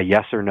a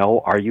yes or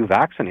no, are you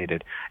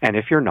vaccinated? And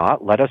if you're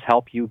not, let us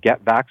help you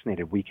get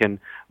vaccinated. We can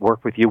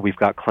work with you. We've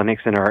got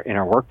clinics in our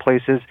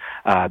workplaces.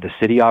 The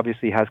city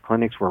obviously has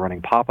clinics. We're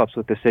running pop-ups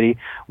with the city.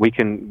 We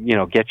can,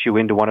 get you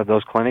into one of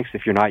those clinics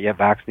if you're not yet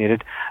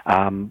vaccinated.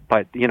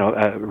 But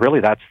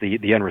really that's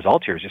the end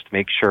result here, is just to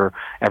make sure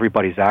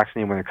everybody's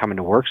vaccinated when they're coming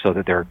to work, so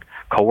that their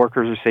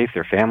coworkers are safe,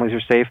 their families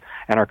are safe,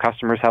 and our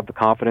customers have the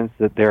confidence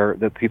that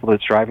the people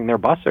that's driving their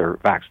bus are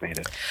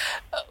vaccinated.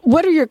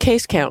 What are your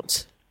case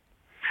counts?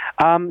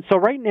 So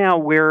right now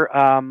we're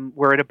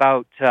at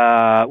about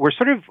we're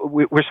sort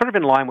of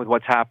in line with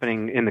what's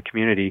happening in the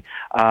community.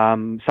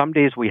 Some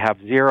days we have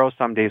 0,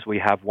 some days we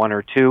have 1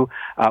 or 2.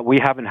 We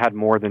haven't had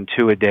more than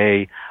 2 a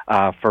day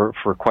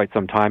for quite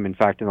some time. In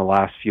fact, in the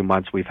last few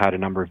months, we've had a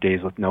number of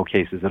days with no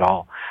cases at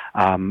all.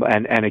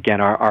 And again,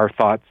 our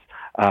thoughts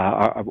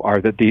are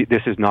that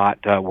this is not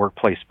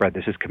workplace spread.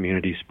 This is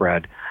community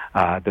spread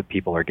that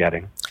people are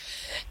getting.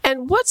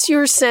 And what's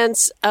your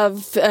sense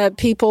of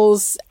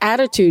people's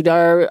attitude?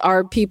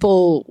 Are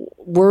people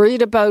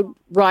worried about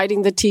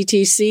riding the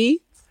TTC?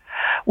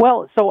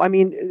 Well, so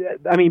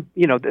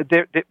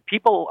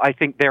people. I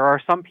think there are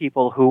some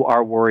people who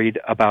are worried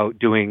about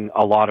doing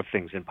a lot of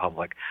things in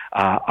public.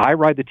 I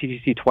ride the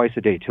TTC twice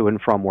a day to and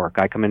from work.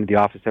 I come into the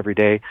office every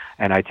day,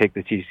 and I take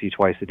the TTC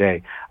twice a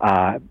day.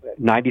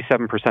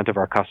 97% of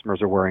our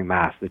customers are wearing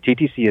masks. The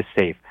TTC is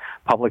safe.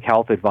 Public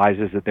health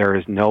advises that there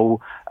is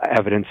no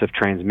evidence of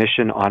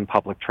transmission on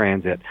public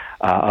transit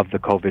of the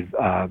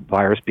COVID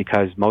virus,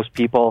 because most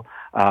people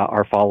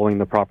are following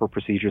the proper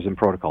procedures and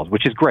protocols,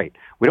 which is great.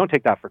 We don't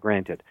take that for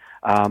granted.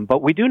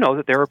 But we do know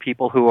that there are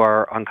people who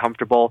are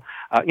uncomfortable.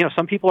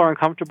 Some people are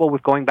uncomfortable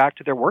with going back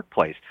to their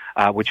workplace,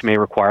 which may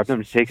require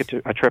them to take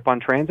a trip on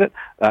transit.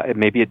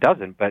 Maybe it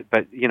doesn't, but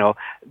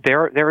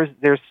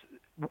there's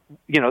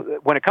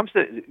when it comes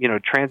to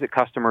transit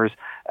customers,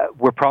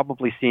 we're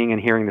probably seeing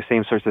and hearing the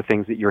same sorts of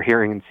things that you're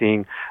hearing and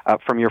seeing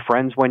from your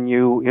friends when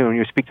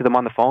you speak to them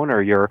on the phone,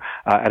 or you're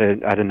at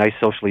a nice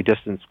socially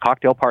distanced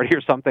cocktail party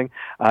or something.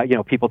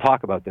 People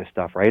talk about this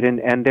stuff, right?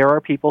 And there are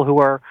people who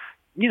are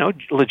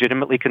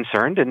legitimately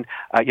concerned. And,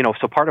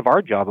 so part of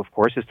our job, of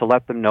course, is to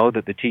let them know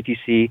that the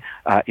TTC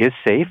is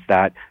safe,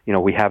 that,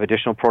 we have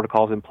additional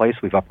protocols in place.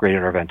 We've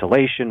upgraded our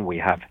ventilation. We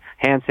have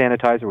hand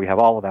sanitizer. We have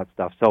all of that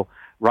stuff. So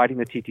riding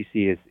the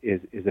TTC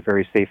is a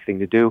very safe thing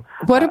to do.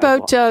 What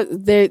about,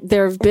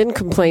 there have been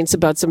complaints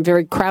about some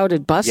very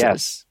crowded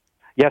buses?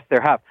 Yes,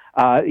 there have.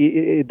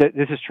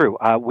 This is true.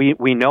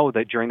 We know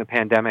that during the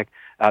pandemic,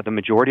 the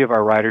majority of our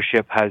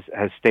ridership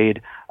has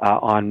stayed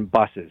on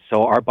buses.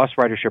 So our bus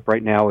ridership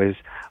right now is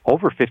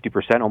over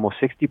 50%, almost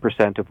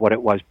 60% of what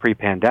it was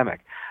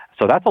pre-pandemic.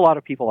 So that's a lot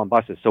of people on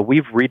buses. So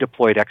we've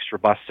redeployed extra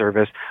bus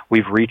service.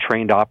 We've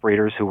retrained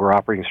operators who were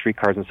operating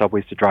streetcars and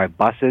subways to drive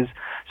buses.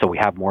 So we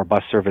have more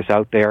bus service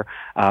out there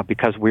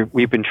because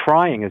we've been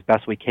trying as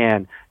best we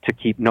can to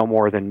keep no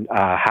more than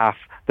half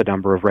the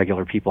number of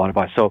regular people on a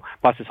bus. So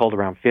buses hold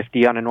around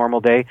 50 on a normal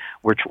day.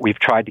 We've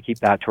tried to keep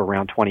that to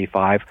around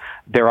 25.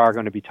 There are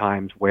going to be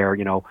times where,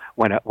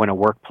 when a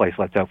workplace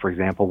lets out, for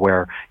example,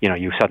 where,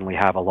 you suddenly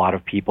have a lot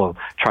of people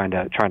trying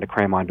to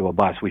cram onto a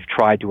bus. We've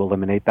tried to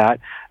eliminate that.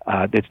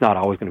 It's not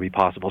always going to be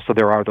possible. So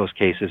there are those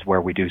cases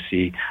where we do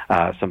see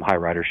some high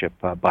ridership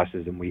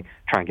buses, and we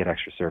try and get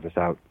extra service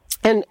out.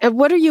 And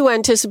what are you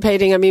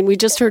anticipating? I mean, we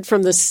just heard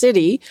from the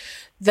city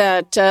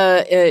that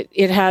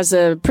it has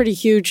a pretty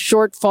huge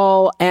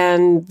shortfall,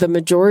 and the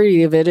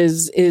majority of it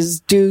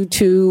is due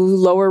to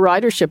lower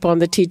ridership on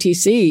the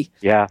TTC.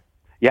 Yeah,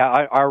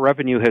 our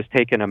revenue has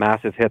taken a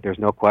massive hit. There's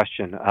no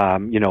question.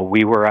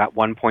 We were at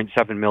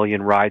 1.7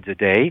 million rides a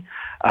day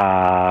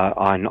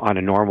on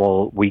a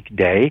normal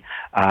weekday.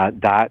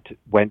 That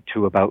went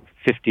to about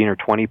 15 or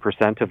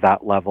 20% of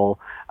that level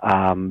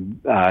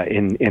in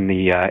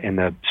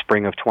the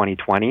spring of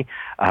 2020,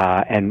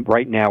 and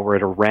right now we're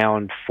at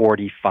around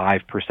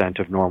 45%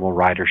 of normal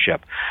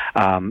ridership.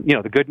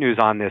 The good news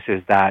on this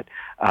is that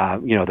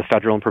the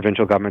federal and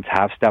provincial governments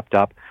have stepped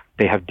up.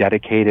 They have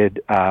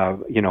dedicated,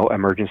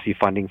 emergency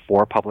funding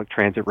for public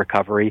transit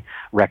recovery,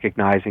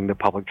 recognizing that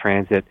public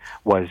transit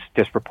was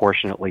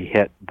disproportionately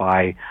hit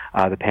by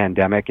the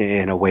pandemic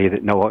in a way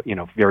that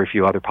very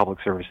few other public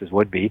services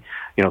would be.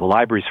 The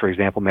libraries, for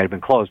example, may have been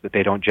closed, but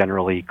they don't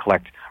generally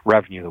collect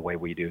revenue the way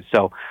we do.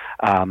 So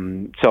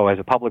as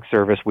a public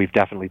service, we've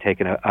definitely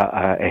taken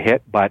a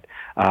hit, but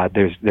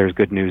there's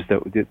good news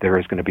that there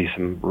is going to be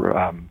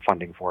some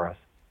funding for us.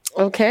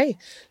 Okay.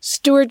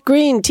 Stuart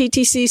Green,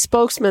 TTC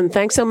spokesman,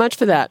 thanks so much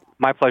for that.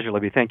 My pleasure,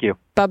 Libby. Thank you.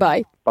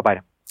 Bye-bye. Bye-bye.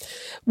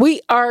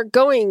 We are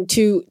going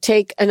to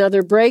take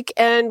another break,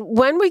 and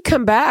when we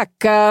come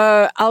back,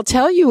 I'll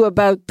tell you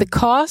about the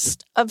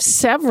cost of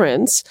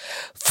severance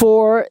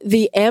for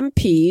the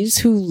MPs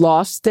who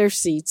lost their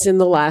seats in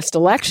the last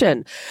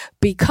election.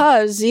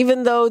 Because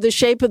even though the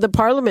shape of the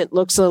parliament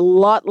looks a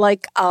lot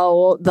like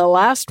the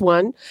last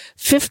one,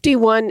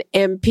 51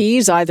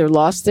 MPs either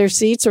lost their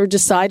seats or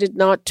decided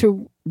not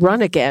to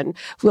run again.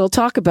 We'll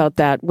talk about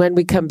that when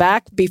we come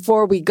back.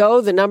 Before we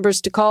go, the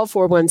numbers to call,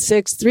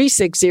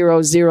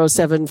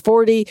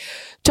 416-360-0740,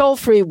 toll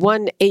free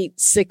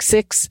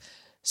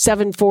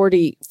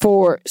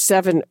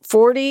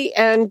 1-866-740-4740.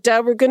 And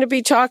we're going to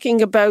be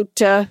talking about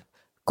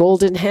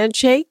golden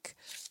handshake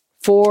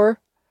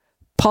for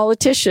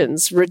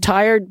politicians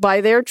retired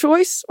by their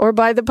choice or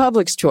by the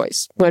public's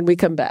choice when we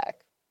come back.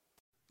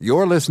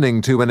 You're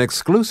listening to an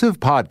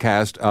exclusive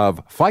podcast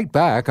of Fight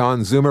Back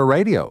on Zoomer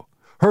Radio.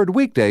 Heard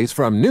weekdays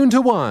from noon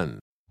to 1.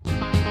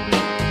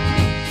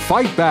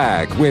 Fight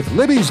Back with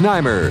Libby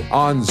Znaimer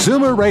on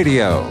Zoomer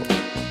Radio.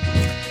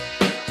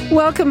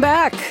 Welcome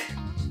back.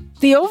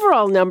 The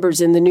overall numbers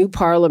in the new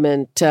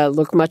parliament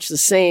look much the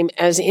same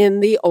as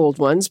in the old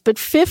ones, but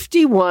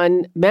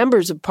 51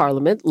 members of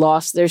parliament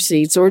lost their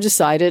seats or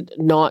decided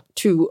not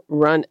to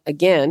run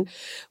again,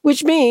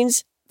 which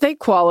means they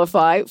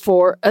qualify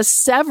for a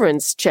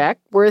severance check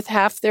worth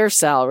half their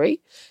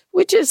salary,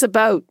 which is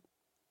about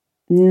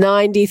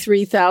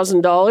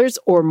 $93,000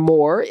 or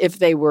more if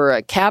they were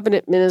a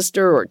cabinet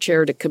minister or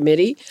chaired a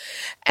committee.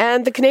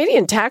 And the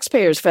Canadian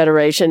Taxpayers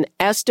Federation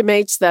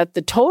estimates that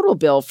the total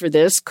bill for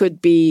this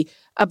could be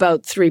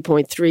about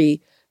 $3.3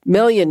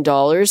 million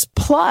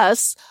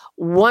plus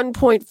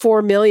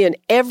 $1.4 million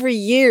every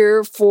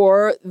year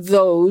for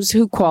those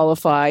who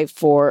qualify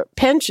for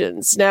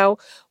pensions. Now,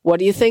 what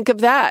do you think of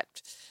that?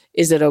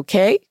 Is it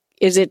okay?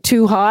 Is it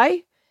too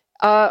high?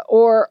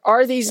 Or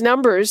are these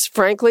numbers,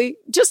 frankly,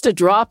 just a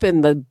drop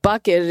in the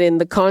bucket in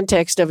the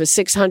context of a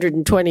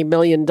 $620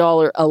 million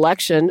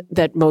election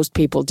that most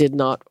people did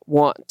not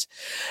want?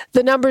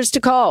 The numbers to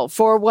call,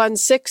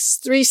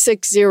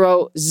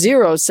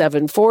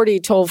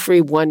 416-360-0740, toll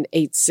free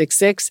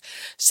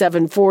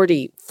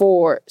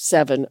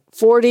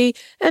 1-866-740-4740.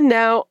 And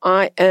now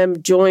I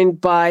am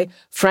joined by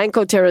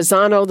Franco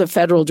Terrazzano, the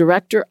Federal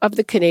Director of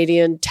the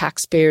Canadian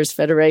Taxpayers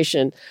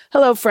Federation.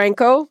 Hello,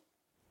 Franco.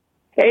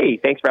 Hey,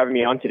 thanks for having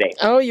me on today.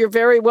 Oh, you're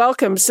very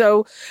welcome.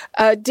 So,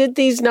 did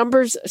these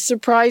numbers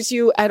surprise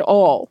you at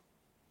all?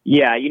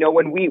 Yeah,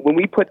 when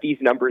we put these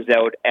numbers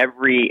out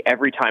every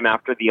time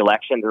after the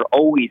election, they're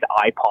always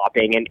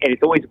eye-popping, and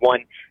it's always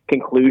one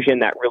conclusion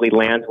that really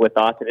lands with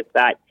us, and it's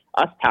that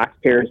us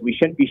taxpayers, we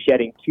shouldn't be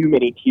shedding too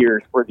many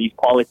tears for these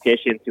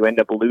politicians who end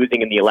up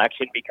losing in the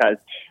election, because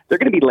they're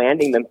going to be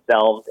landing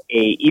themselves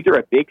either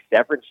a big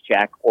severance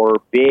check or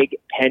big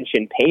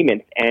pension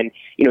payments. And,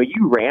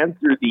 you ran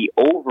through the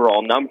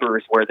overall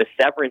numbers where the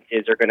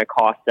severances are going to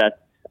cost us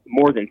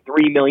more than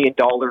 $3 million.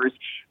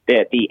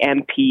 The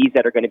MPs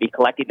that are going to be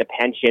collecting the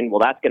pension,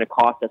 well, that's going to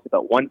cost us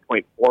about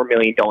 $1.4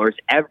 million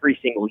every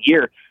single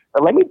year.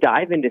 But let me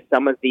dive into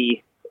some of the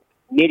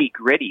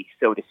nitty-gritty,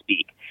 so to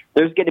speak.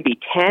 There's going to be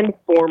 10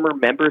 former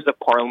members of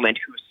parliament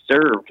who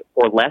served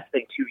for less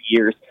than 2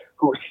 years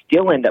who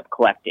still end up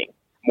collecting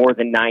more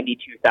than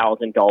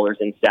 $92,000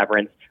 in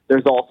severance.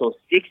 There's also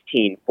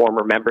 16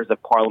 former members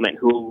of parliament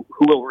who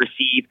will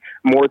receive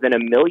more than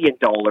 $1 million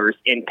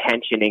in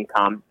pension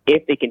income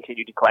if they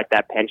continue to collect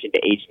that pension to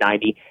age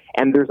 90.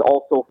 And there's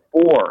also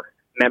 4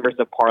 members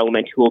of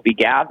parliament who will be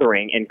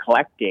gathering and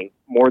collecting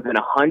more than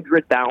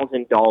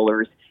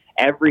 $100,000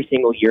 every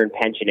single year in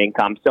pension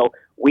income. So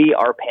we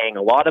are paying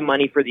a lot of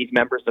money for these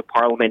members of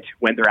parliament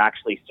when they're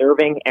actually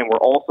serving, and we're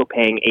also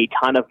paying a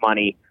ton of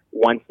money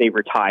once they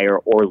retire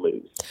or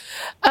lose.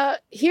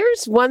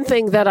 Here's one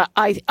thing that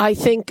I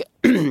think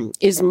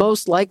is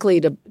most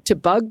likely to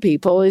bug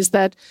people is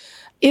that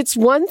it's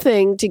one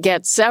thing to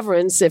get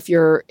severance if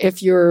you're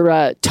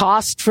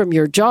tossed from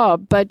your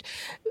job, but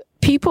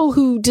people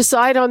who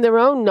decide on their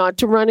own not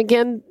to run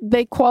again,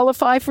 they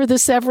qualify for the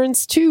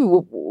severance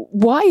too.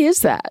 Why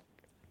is that?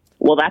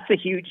 Well, that's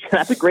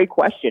a great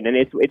question. And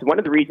it's one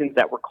of the reasons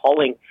that we're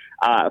calling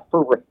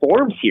for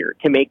reforms here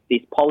to make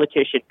these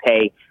politician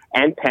pay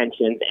and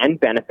pensions and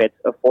benefits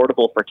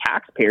affordable for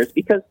taxpayers,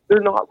 because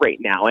they're not right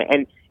now.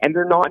 And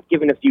they're not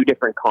given a few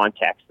different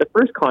contexts. The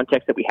first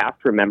context that we have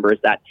to remember is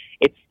that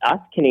it's us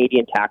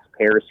Canadian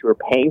taxpayers who are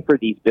paying for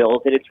these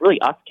bills. And it's really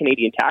us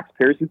Canadian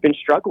taxpayers who've been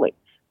struggling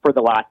for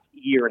the last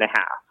year and a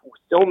half,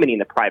 so many in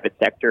the private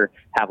sector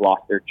have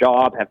lost their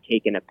job, have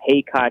taken a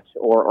pay cut,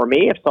 or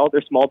may have saw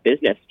their small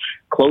business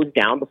closed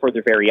down before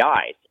their very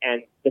eyes.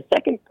 And the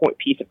second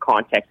piece of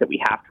context that we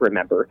have to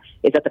remember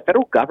is that the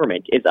federal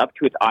government is up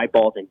to its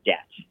eyeballs in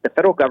debt. The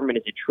federal government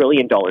is $1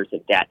 trillion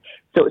in debt.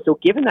 So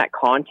given that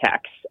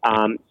context,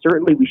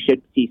 certainly we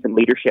should see some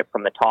leadership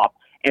from the top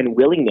and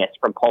willingness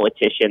from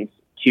politicians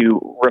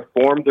to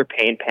reform their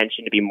pay and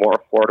pension to be more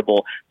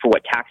affordable for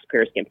what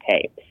taxpayers can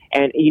pay.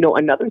 And,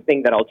 another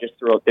thing that I'll just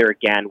throw out there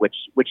again, which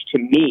to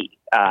me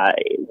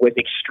was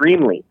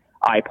extremely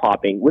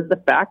eye-popping, was the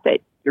fact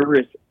that there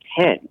was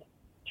 10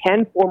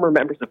 former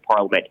members of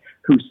parliament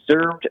who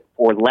served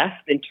for less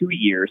than 2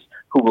 years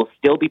who will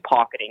still be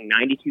pocketing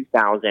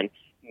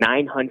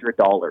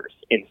 $92,900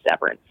 in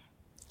severance.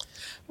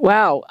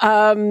 Wow.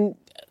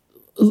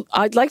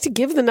 I'd like to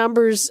give the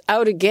numbers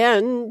out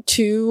again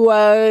to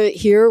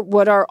hear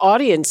what our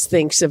audience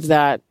thinks of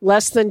that.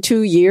 Less than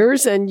 2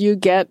 years, and you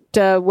get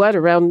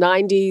around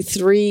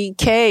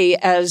 $93K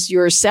as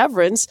your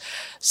severance.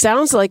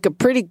 Sounds like a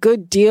pretty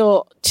good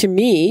deal to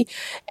me.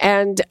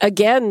 And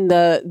again,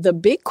 the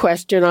big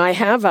question I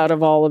have out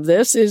of all of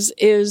this is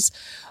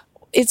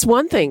it's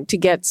one thing to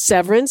get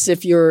severance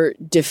if you're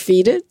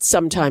defeated.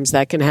 Sometimes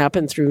that can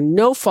happen through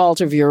no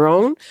fault of your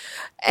own.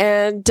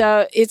 And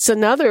it's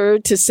another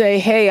to say,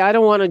 hey, I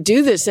don't want to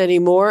do this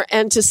anymore,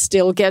 and to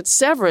still get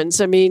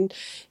severance. I mean,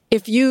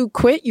 if you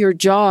quit your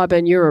job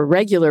and you're a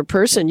regular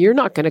person, you're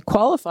not going to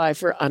qualify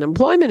for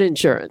unemployment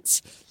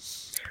insurance.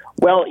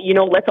 Well,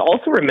 let's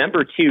also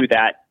remember, too,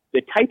 that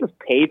the type of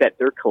pay that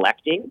they're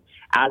collecting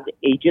as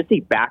just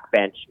a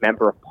backbench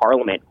member of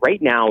parliament,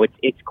 right now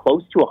it's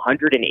close to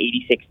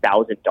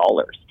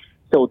 $186,000.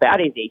 So that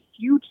is a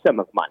huge sum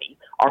of money.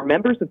 Our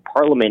members of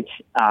parliament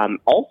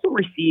also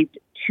received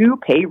 2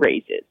 pay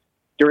raises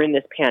during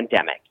this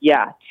pandemic.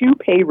 Yeah, 2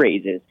 pay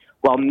raises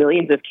while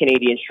millions of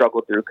Canadians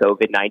struggle through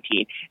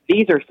COVID-19.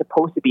 These are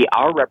supposed to be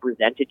our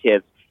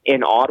representatives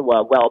in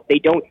Ottawa. Well, they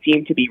don't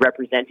seem to be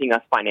representing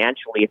us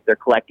financially if they're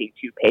collecting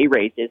 2 pay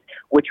raises,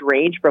 which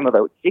range from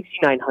about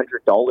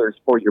 $6,900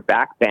 for your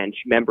backbench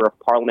member of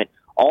parliament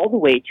all the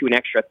way to an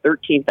extra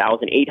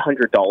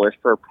 $13,800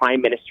 for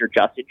Prime Minister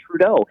Justin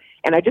Trudeau.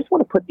 And I just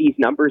want to put these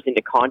numbers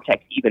into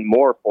context even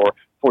more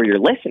for your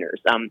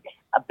listeners.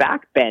 A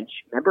backbench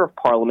member of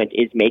parliament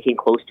is making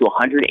close to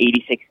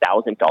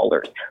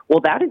 $186,000. Well,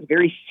 that is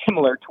very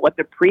similar to what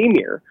the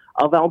premier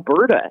of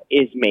Alberta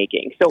is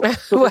making. So they're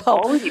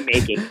already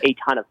making a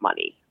ton of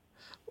money.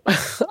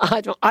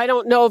 I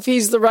don't know if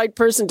he's the right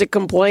person to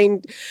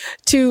complain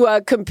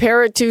to,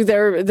 compare it to.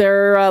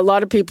 There are a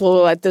lot of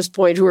people at this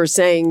point who are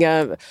saying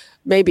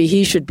maybe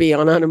he should be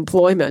on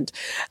unemployment.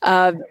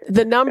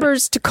 The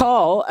numbers to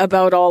call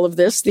about all of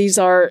this, these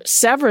are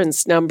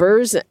severance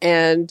numbers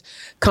and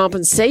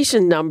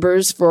compensation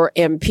numbers for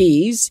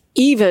MPs,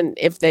 even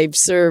if they've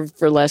served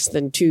for less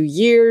than 2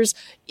 years,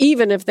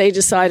 even if they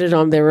decided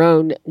on their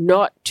own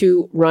not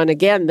to run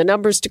again. The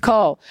numbers to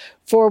call: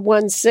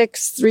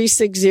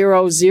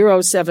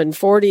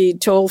 416-360-0740,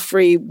 toll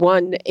free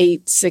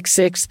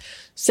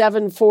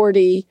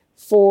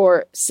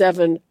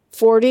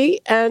 1-866-740-4740.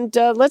 And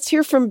let's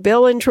hear from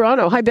Bill in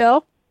Toronto. Hi,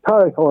 Bill.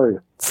 Hi, how are you?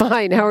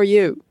 Fine. How are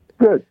you?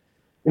 Good.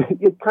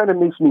 It kind of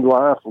makes me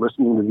laugh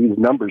listening to these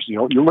numbers.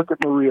 You look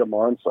at Maria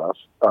Monsef.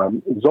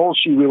 All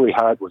she really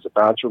had was a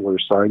Bachelor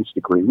of Science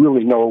degree,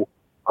 really no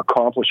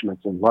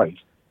accomplishments in life.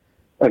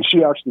 And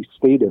she actually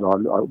stated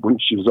when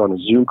she was on a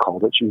Zoom call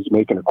that she was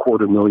making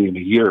 $250,000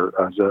 a year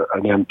as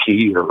an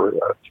MP or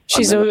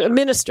she's a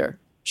minister.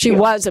 She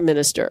was a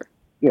minister.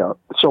 Yeah.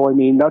 So, I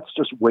mean, that's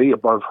just way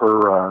above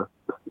her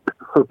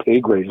pay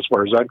grade as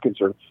far as I'm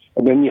concerned.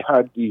 And then you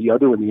had the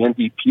other one, the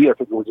NDP, I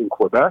think it was in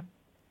Quebec.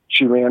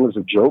 She ran as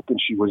a joke, and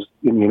she was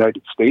in the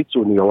United States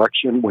when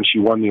she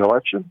won the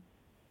election.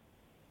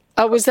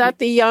 Was that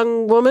the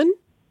young woman?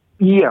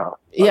 Yeah.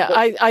 Yeah,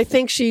 I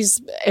think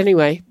she's,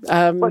 anyway.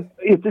 But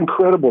it's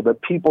incredible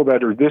that people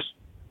that are this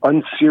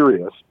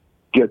unserious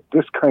get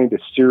this kind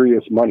of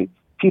serious money.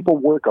 People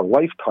work a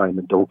lifetime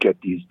and don't get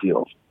these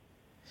deals.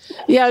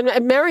 Yeah,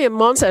 and Maria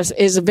Monsef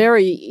is a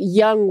very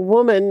young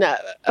woman.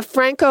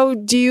 Franco,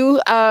 do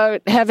you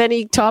have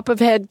any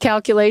top-of-head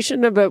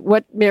calculation about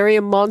what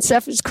Maria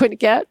Monsef is going to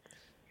get?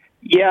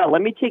 Yeah,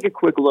 let me take a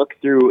quick look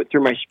through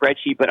my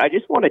spreadsheet, but I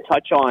just want to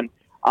touch on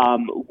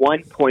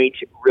one point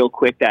real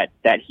quick that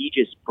he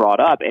just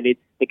brought up, and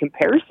it's the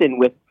comparison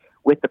with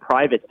the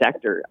private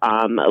sector.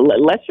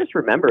 Let's just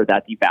remember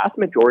that the vast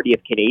majority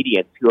of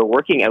Canadians who are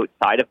working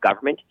outside of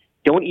government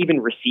don't even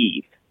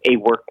receive a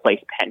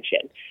workplace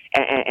pension.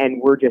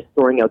 And we're just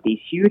throwing out these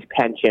huge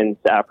pensions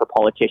for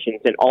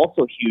politicians and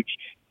also huge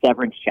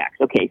severance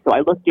checks. Okay, so I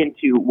looked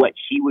into what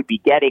she would be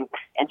getting,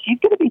 and she's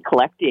going to be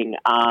collecting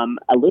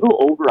a little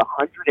over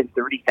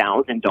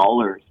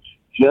 $130,000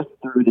 just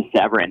through the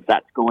severance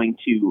that's going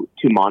to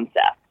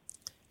Monsef.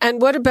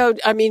 And what about,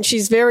 I mean,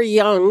 she's very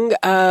young.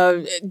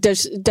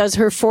 Does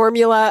her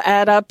formula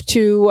add up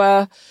to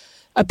a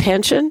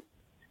pension?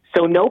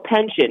 So no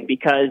pension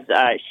because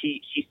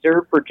she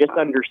served for just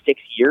under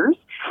 6 years.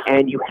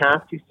 and you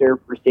have to serve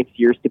for 6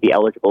 years to be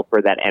eligible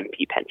for that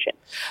MP pension.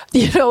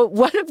 You know,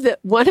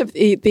 one of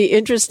the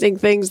interesting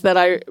things that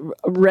I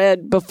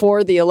read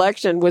before the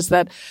election was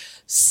that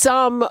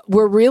some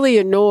were really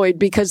annoyed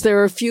because there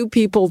are a few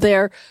people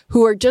there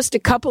who are just a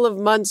couple of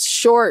months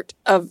short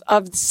of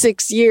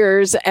 6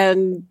 years,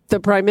 and the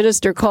prime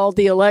minister called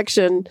the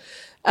election.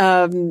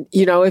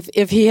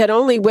 If he had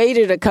only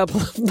waited a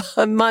couple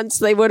of months,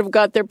 they would have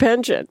got their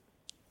pension.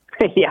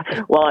 Yeah,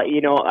 well,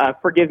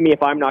 forgive me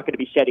if I'm not going to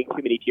be shedding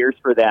too many tears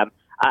for them.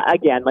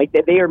 Again, like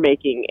they are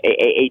making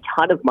a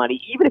ton of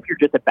money, even if you're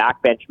just a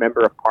backbench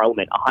member of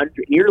parliament,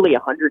 nearly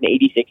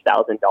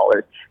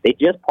 $186,000. They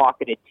just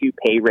pocketed 2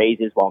 pay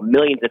raises while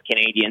millions of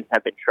Canadians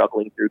have been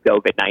struggling through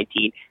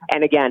COVID-19.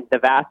 And again, the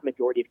vast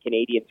majority of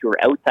Canadians who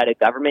are outside of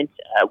government,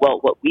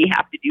 what we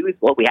have to do is,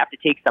 we have to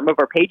take some of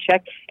our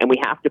paycheck and we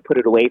have to put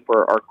it away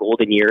for our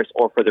golden years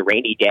or for the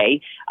rainy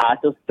day.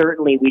 So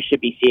certainly we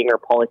should be seeing our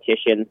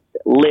politicians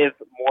live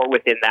more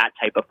within that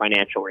type of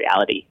financial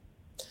reality.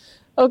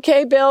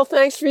 Okay, Bill,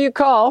 thanks for your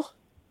call.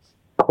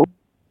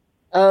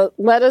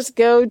 Let us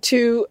go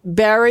to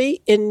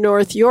Barry in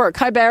North York.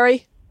 Hi,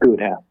 Barry.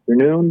 Good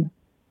afternoon.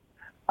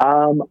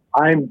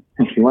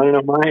 If you want to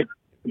know my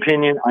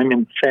opinion, I'm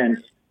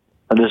incensed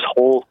of this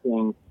whole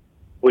thing,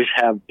 which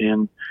have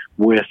been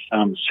with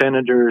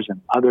senators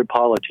and other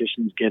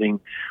politicians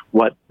getting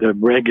what the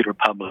regular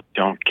public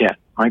don't get.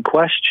 My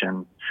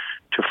question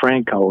to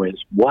Franco is,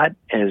 what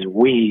as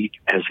we,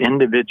 as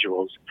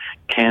individuals,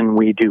 can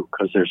we do?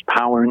 Because there's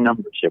power in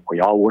numbers. If we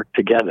all work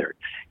together,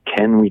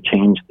 can we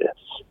change this?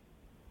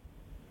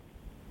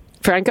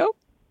 Franco?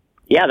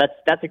 Yeah,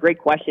 that's a great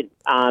question.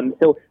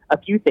 So a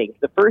few things.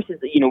 The first is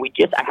that,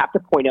 I have to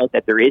point out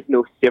that there is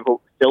no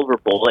silver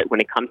bullet when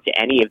it comes to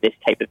any of this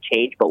type of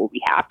change. But what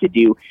we have to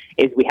do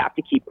is we have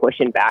to keep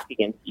pushing back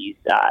against these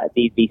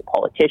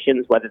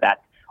politicians, whether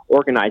that's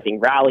organizing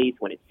rallies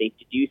when it's safe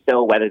to do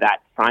so, whether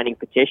that's signing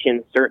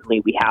petitions.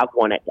 Certainly we have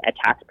one at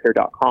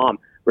taxpayer.com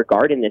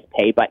regarding this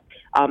pay. But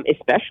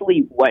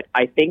especially what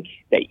I think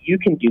that you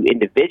can do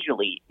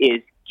individually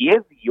is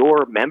give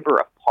your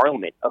member of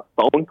parliament a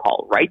phone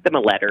call, write them a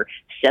letter,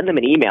 send them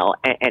an email,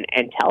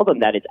 and tell them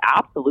that it's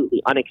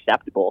absolutely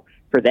unacceptable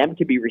for them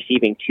to be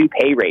receiving 2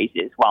 pay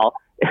raises while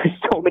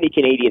so many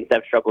Canadians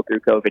have struggled through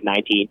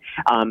COVID-19.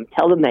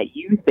 Tell them that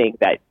you think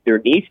that there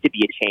needs to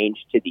be a change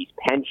to these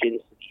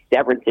pensions, to these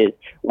severances,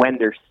 when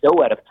they're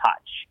so out of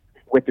touch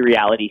with the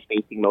realities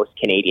facing most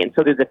Canadians.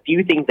 So there's a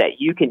few things that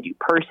you can do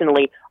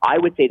personally. I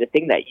would say the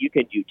thing that you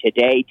can do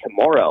today,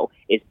 tomorrow,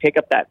 is pick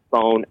up that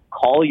phone,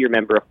 call your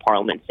member of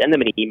parliament, send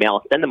them an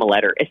email, send them a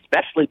letter,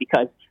 especially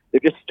because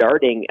they're just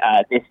starting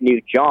this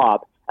new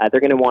job. They're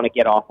going to want to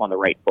get off on the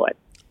right foot.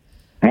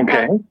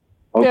 Okay.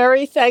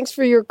 Barry, thanks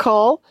for your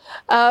call.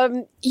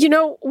 One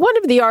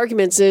of the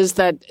arguments is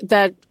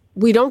that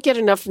we don't get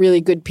enough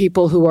really good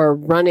people who are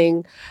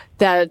running,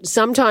 that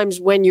sometimes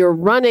when you're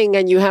running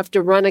and you have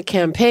to run a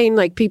campaign,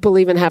 like people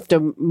even have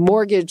to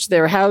mortgage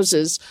their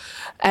houses.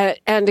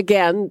 And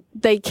again,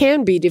 they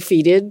can be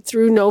defeated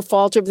through no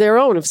fault of their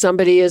own. If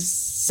somebody is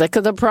sick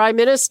of the prime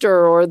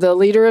minister or the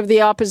leader of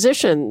the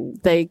opposition,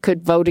 they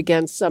could vote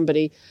against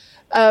somebody.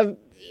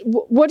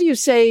 What do you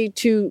say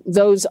to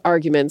those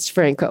arguments,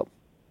 Franco?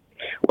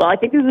 Well, I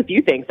think there's a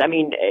few things. I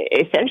mean,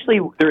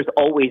 essentially, there's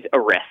always a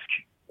risk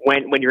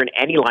when you're in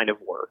any line of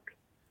work,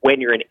 when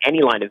you're in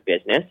any line of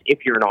business.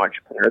 If you're an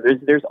entrepreneur,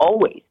 there's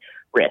always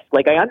risk.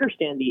 Like, I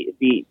understand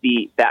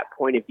that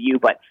point of view,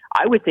 but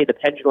I would say the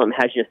pendulum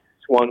has just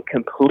swung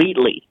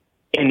completely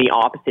in the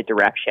opposite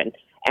direction.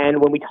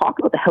 And when we talk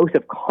about the House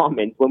of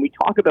Commons, when we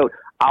talk about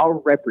our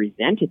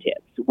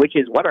representatives, which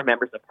is what our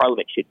members of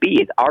parliament should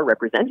be, is our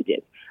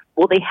representatives,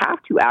 well, they have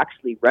to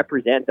actually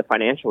represent the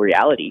financial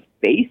reality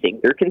facing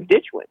their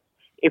constituents.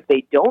 If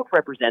they don't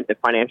represent the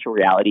financial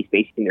reality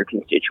facing their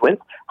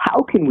constituents,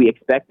 how can we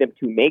expect them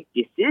to make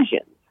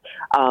decisions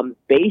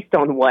based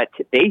on what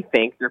they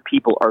think their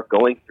people are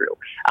going through?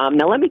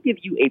 Now, let me give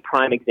you a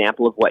prime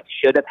example of what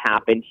should have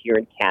happened here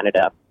in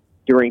Canada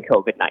during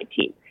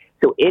COVID-19.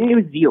 So in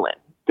New Zealand,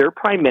 their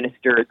prime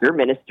minister, their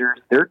ministers,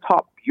 their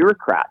top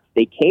bureaucrats,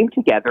 they came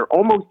together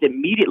almost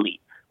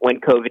immediately when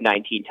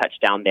COVID-19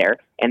 touched down there,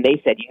 and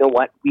they said, you know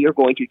what, we are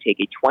going to take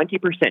a 20%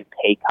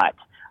 pay cut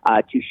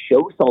to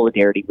show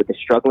solidarity with the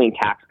struggling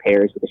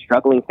taxpayers, with the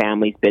struggling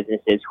families,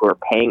 businesses who are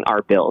paying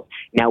our bills.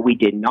 Now, we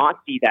did not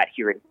see that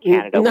here in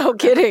Canada. No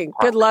kidding.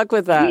 Good luck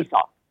with that.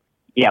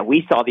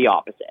 We saw the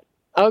opposite.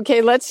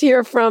 Okay, let's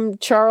hear from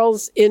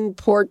Charles in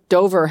Port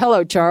Dover.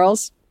 Hello,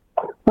 Charles.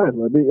 Hi,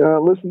 Libby.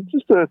 Listen,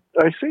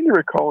 I seem to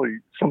recall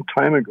some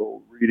time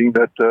ago reading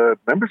that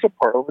members of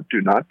parliament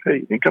do not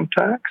pay income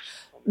tax.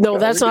 No,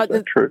 that's not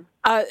true.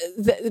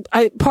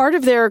 Part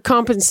of their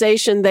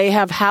compensation, they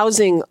have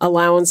housing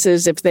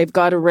allowances if they've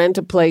got to rent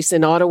a place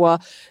in Ottawa.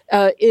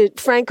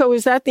 Franco,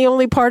 is that the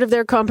only part of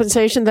their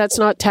compensation that's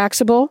not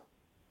taxable?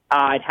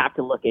 I'd have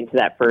to look into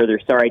that further.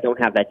 Sorry, I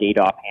don't have that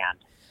data offhand.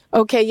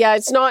 Okay, yeah,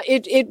 it's not.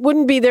 It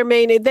wouldn't be their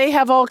main. They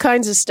have all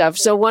kinds of stuff.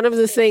 So one of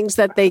the things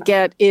that they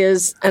get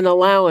is an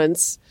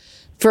allowance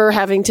for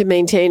having to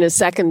maintain a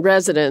second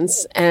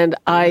residence, and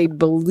I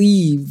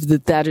believe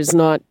that is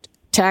not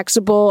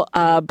taxable.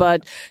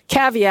 But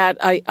caveat,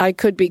 I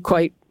could be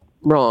quite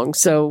wrong.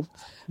 So,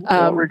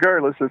 well,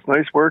 regardless, it's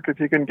nice work if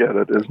you can get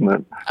it, isn't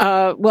it?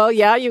 Well,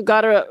 yeah, you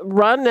got to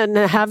run and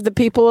have the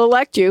people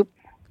elect you.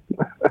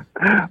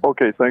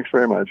 Okay, thanks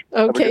very much.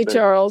 Okay,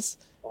 Charles.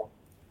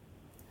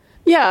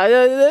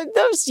 Yeah,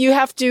 those you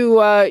have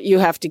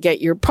to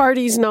get your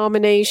party's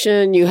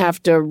nomination. You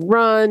have to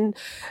run.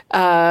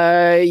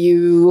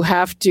 You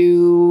have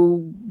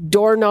to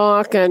door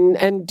knock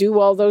and do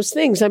all those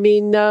things. I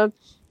mean,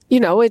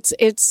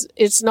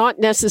 it's not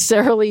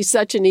necessarily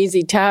such an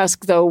easy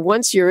task, though.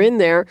 Once you're in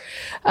there,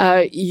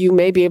 you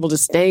may be able to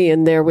stay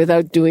in there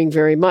without doing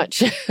very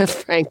much,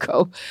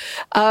 Franco.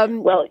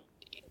 Well,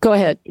 go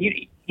ahead.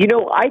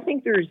 I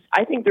think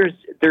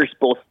there's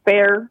both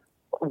fair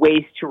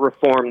ways to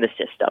reform the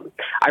system.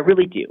 I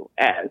really do.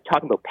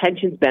 Talking about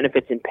pensions,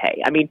 benefits, and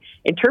pay. I mean,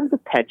 in terms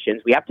of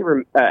pensions, we have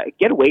to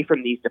get away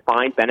from these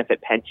defined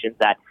benefit pensions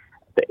that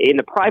in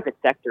the private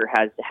sector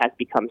has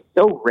become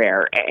so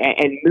rare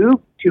and move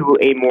to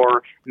a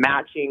more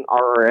matching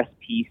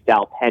RRSP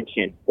style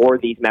pension for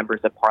these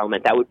members of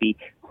parliament that would be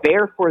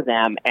fair for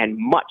them and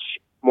much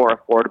more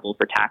affordable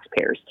for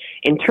taxpayers.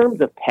 In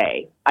terms of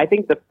pay, I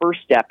think the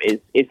first step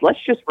is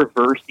let's just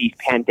reverse these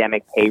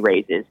pandemic pay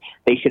raises.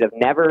 They should have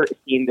never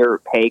seen their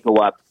pay go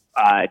up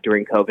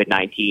during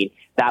COVID-19.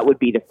 That would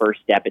be the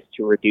first step, is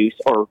to reduce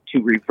or to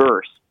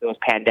reverse those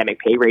pandemic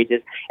pay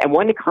raises. And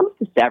when it comes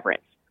to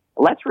severance,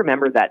 let's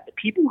remember that the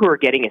people who are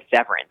getting a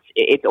severance,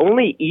 it's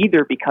only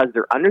either because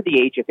they're under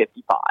the age of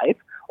 55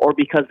 or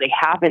because they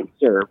haven't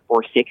served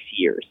for 6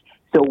 years.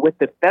 So with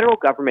the federal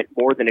government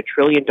more than $1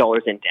 trillion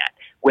in debt,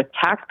 with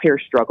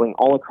taxpayers struggling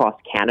all across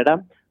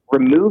Canada,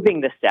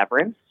 removing the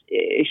severance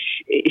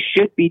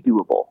should be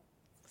doable.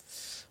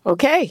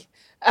 Okay.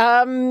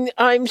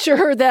 I'm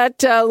sure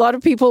that a lot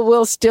of people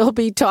will still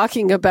be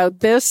talking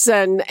about this.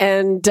 And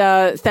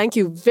thank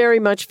you very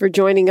much for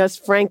joining us,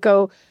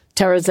 Franco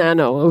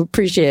Terrazzano.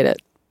 Appreciate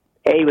it.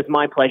 Hey, it was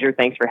my pleasure.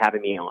 Thanks for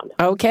having me on.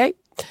 Okay.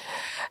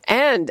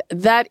 And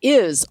that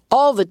is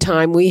all the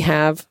time we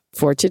have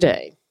for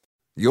today.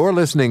 You're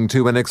listening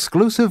to an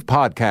exclusive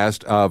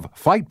podcast of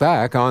Fight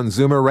Back on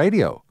Zoomer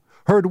Radio.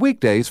 Heard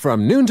weekdays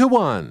from noon to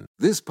 1.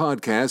 This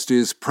podcast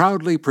is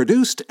proudly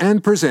produced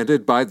and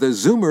presented by the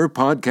Zoomer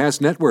Podcast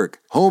Network,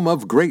 home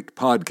of great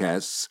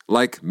podcasts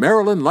like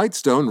Marilyn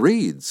Lightstone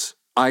Reads,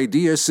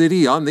 Idea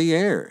City on the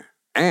Air,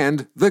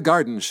 and The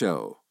Garden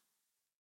Show.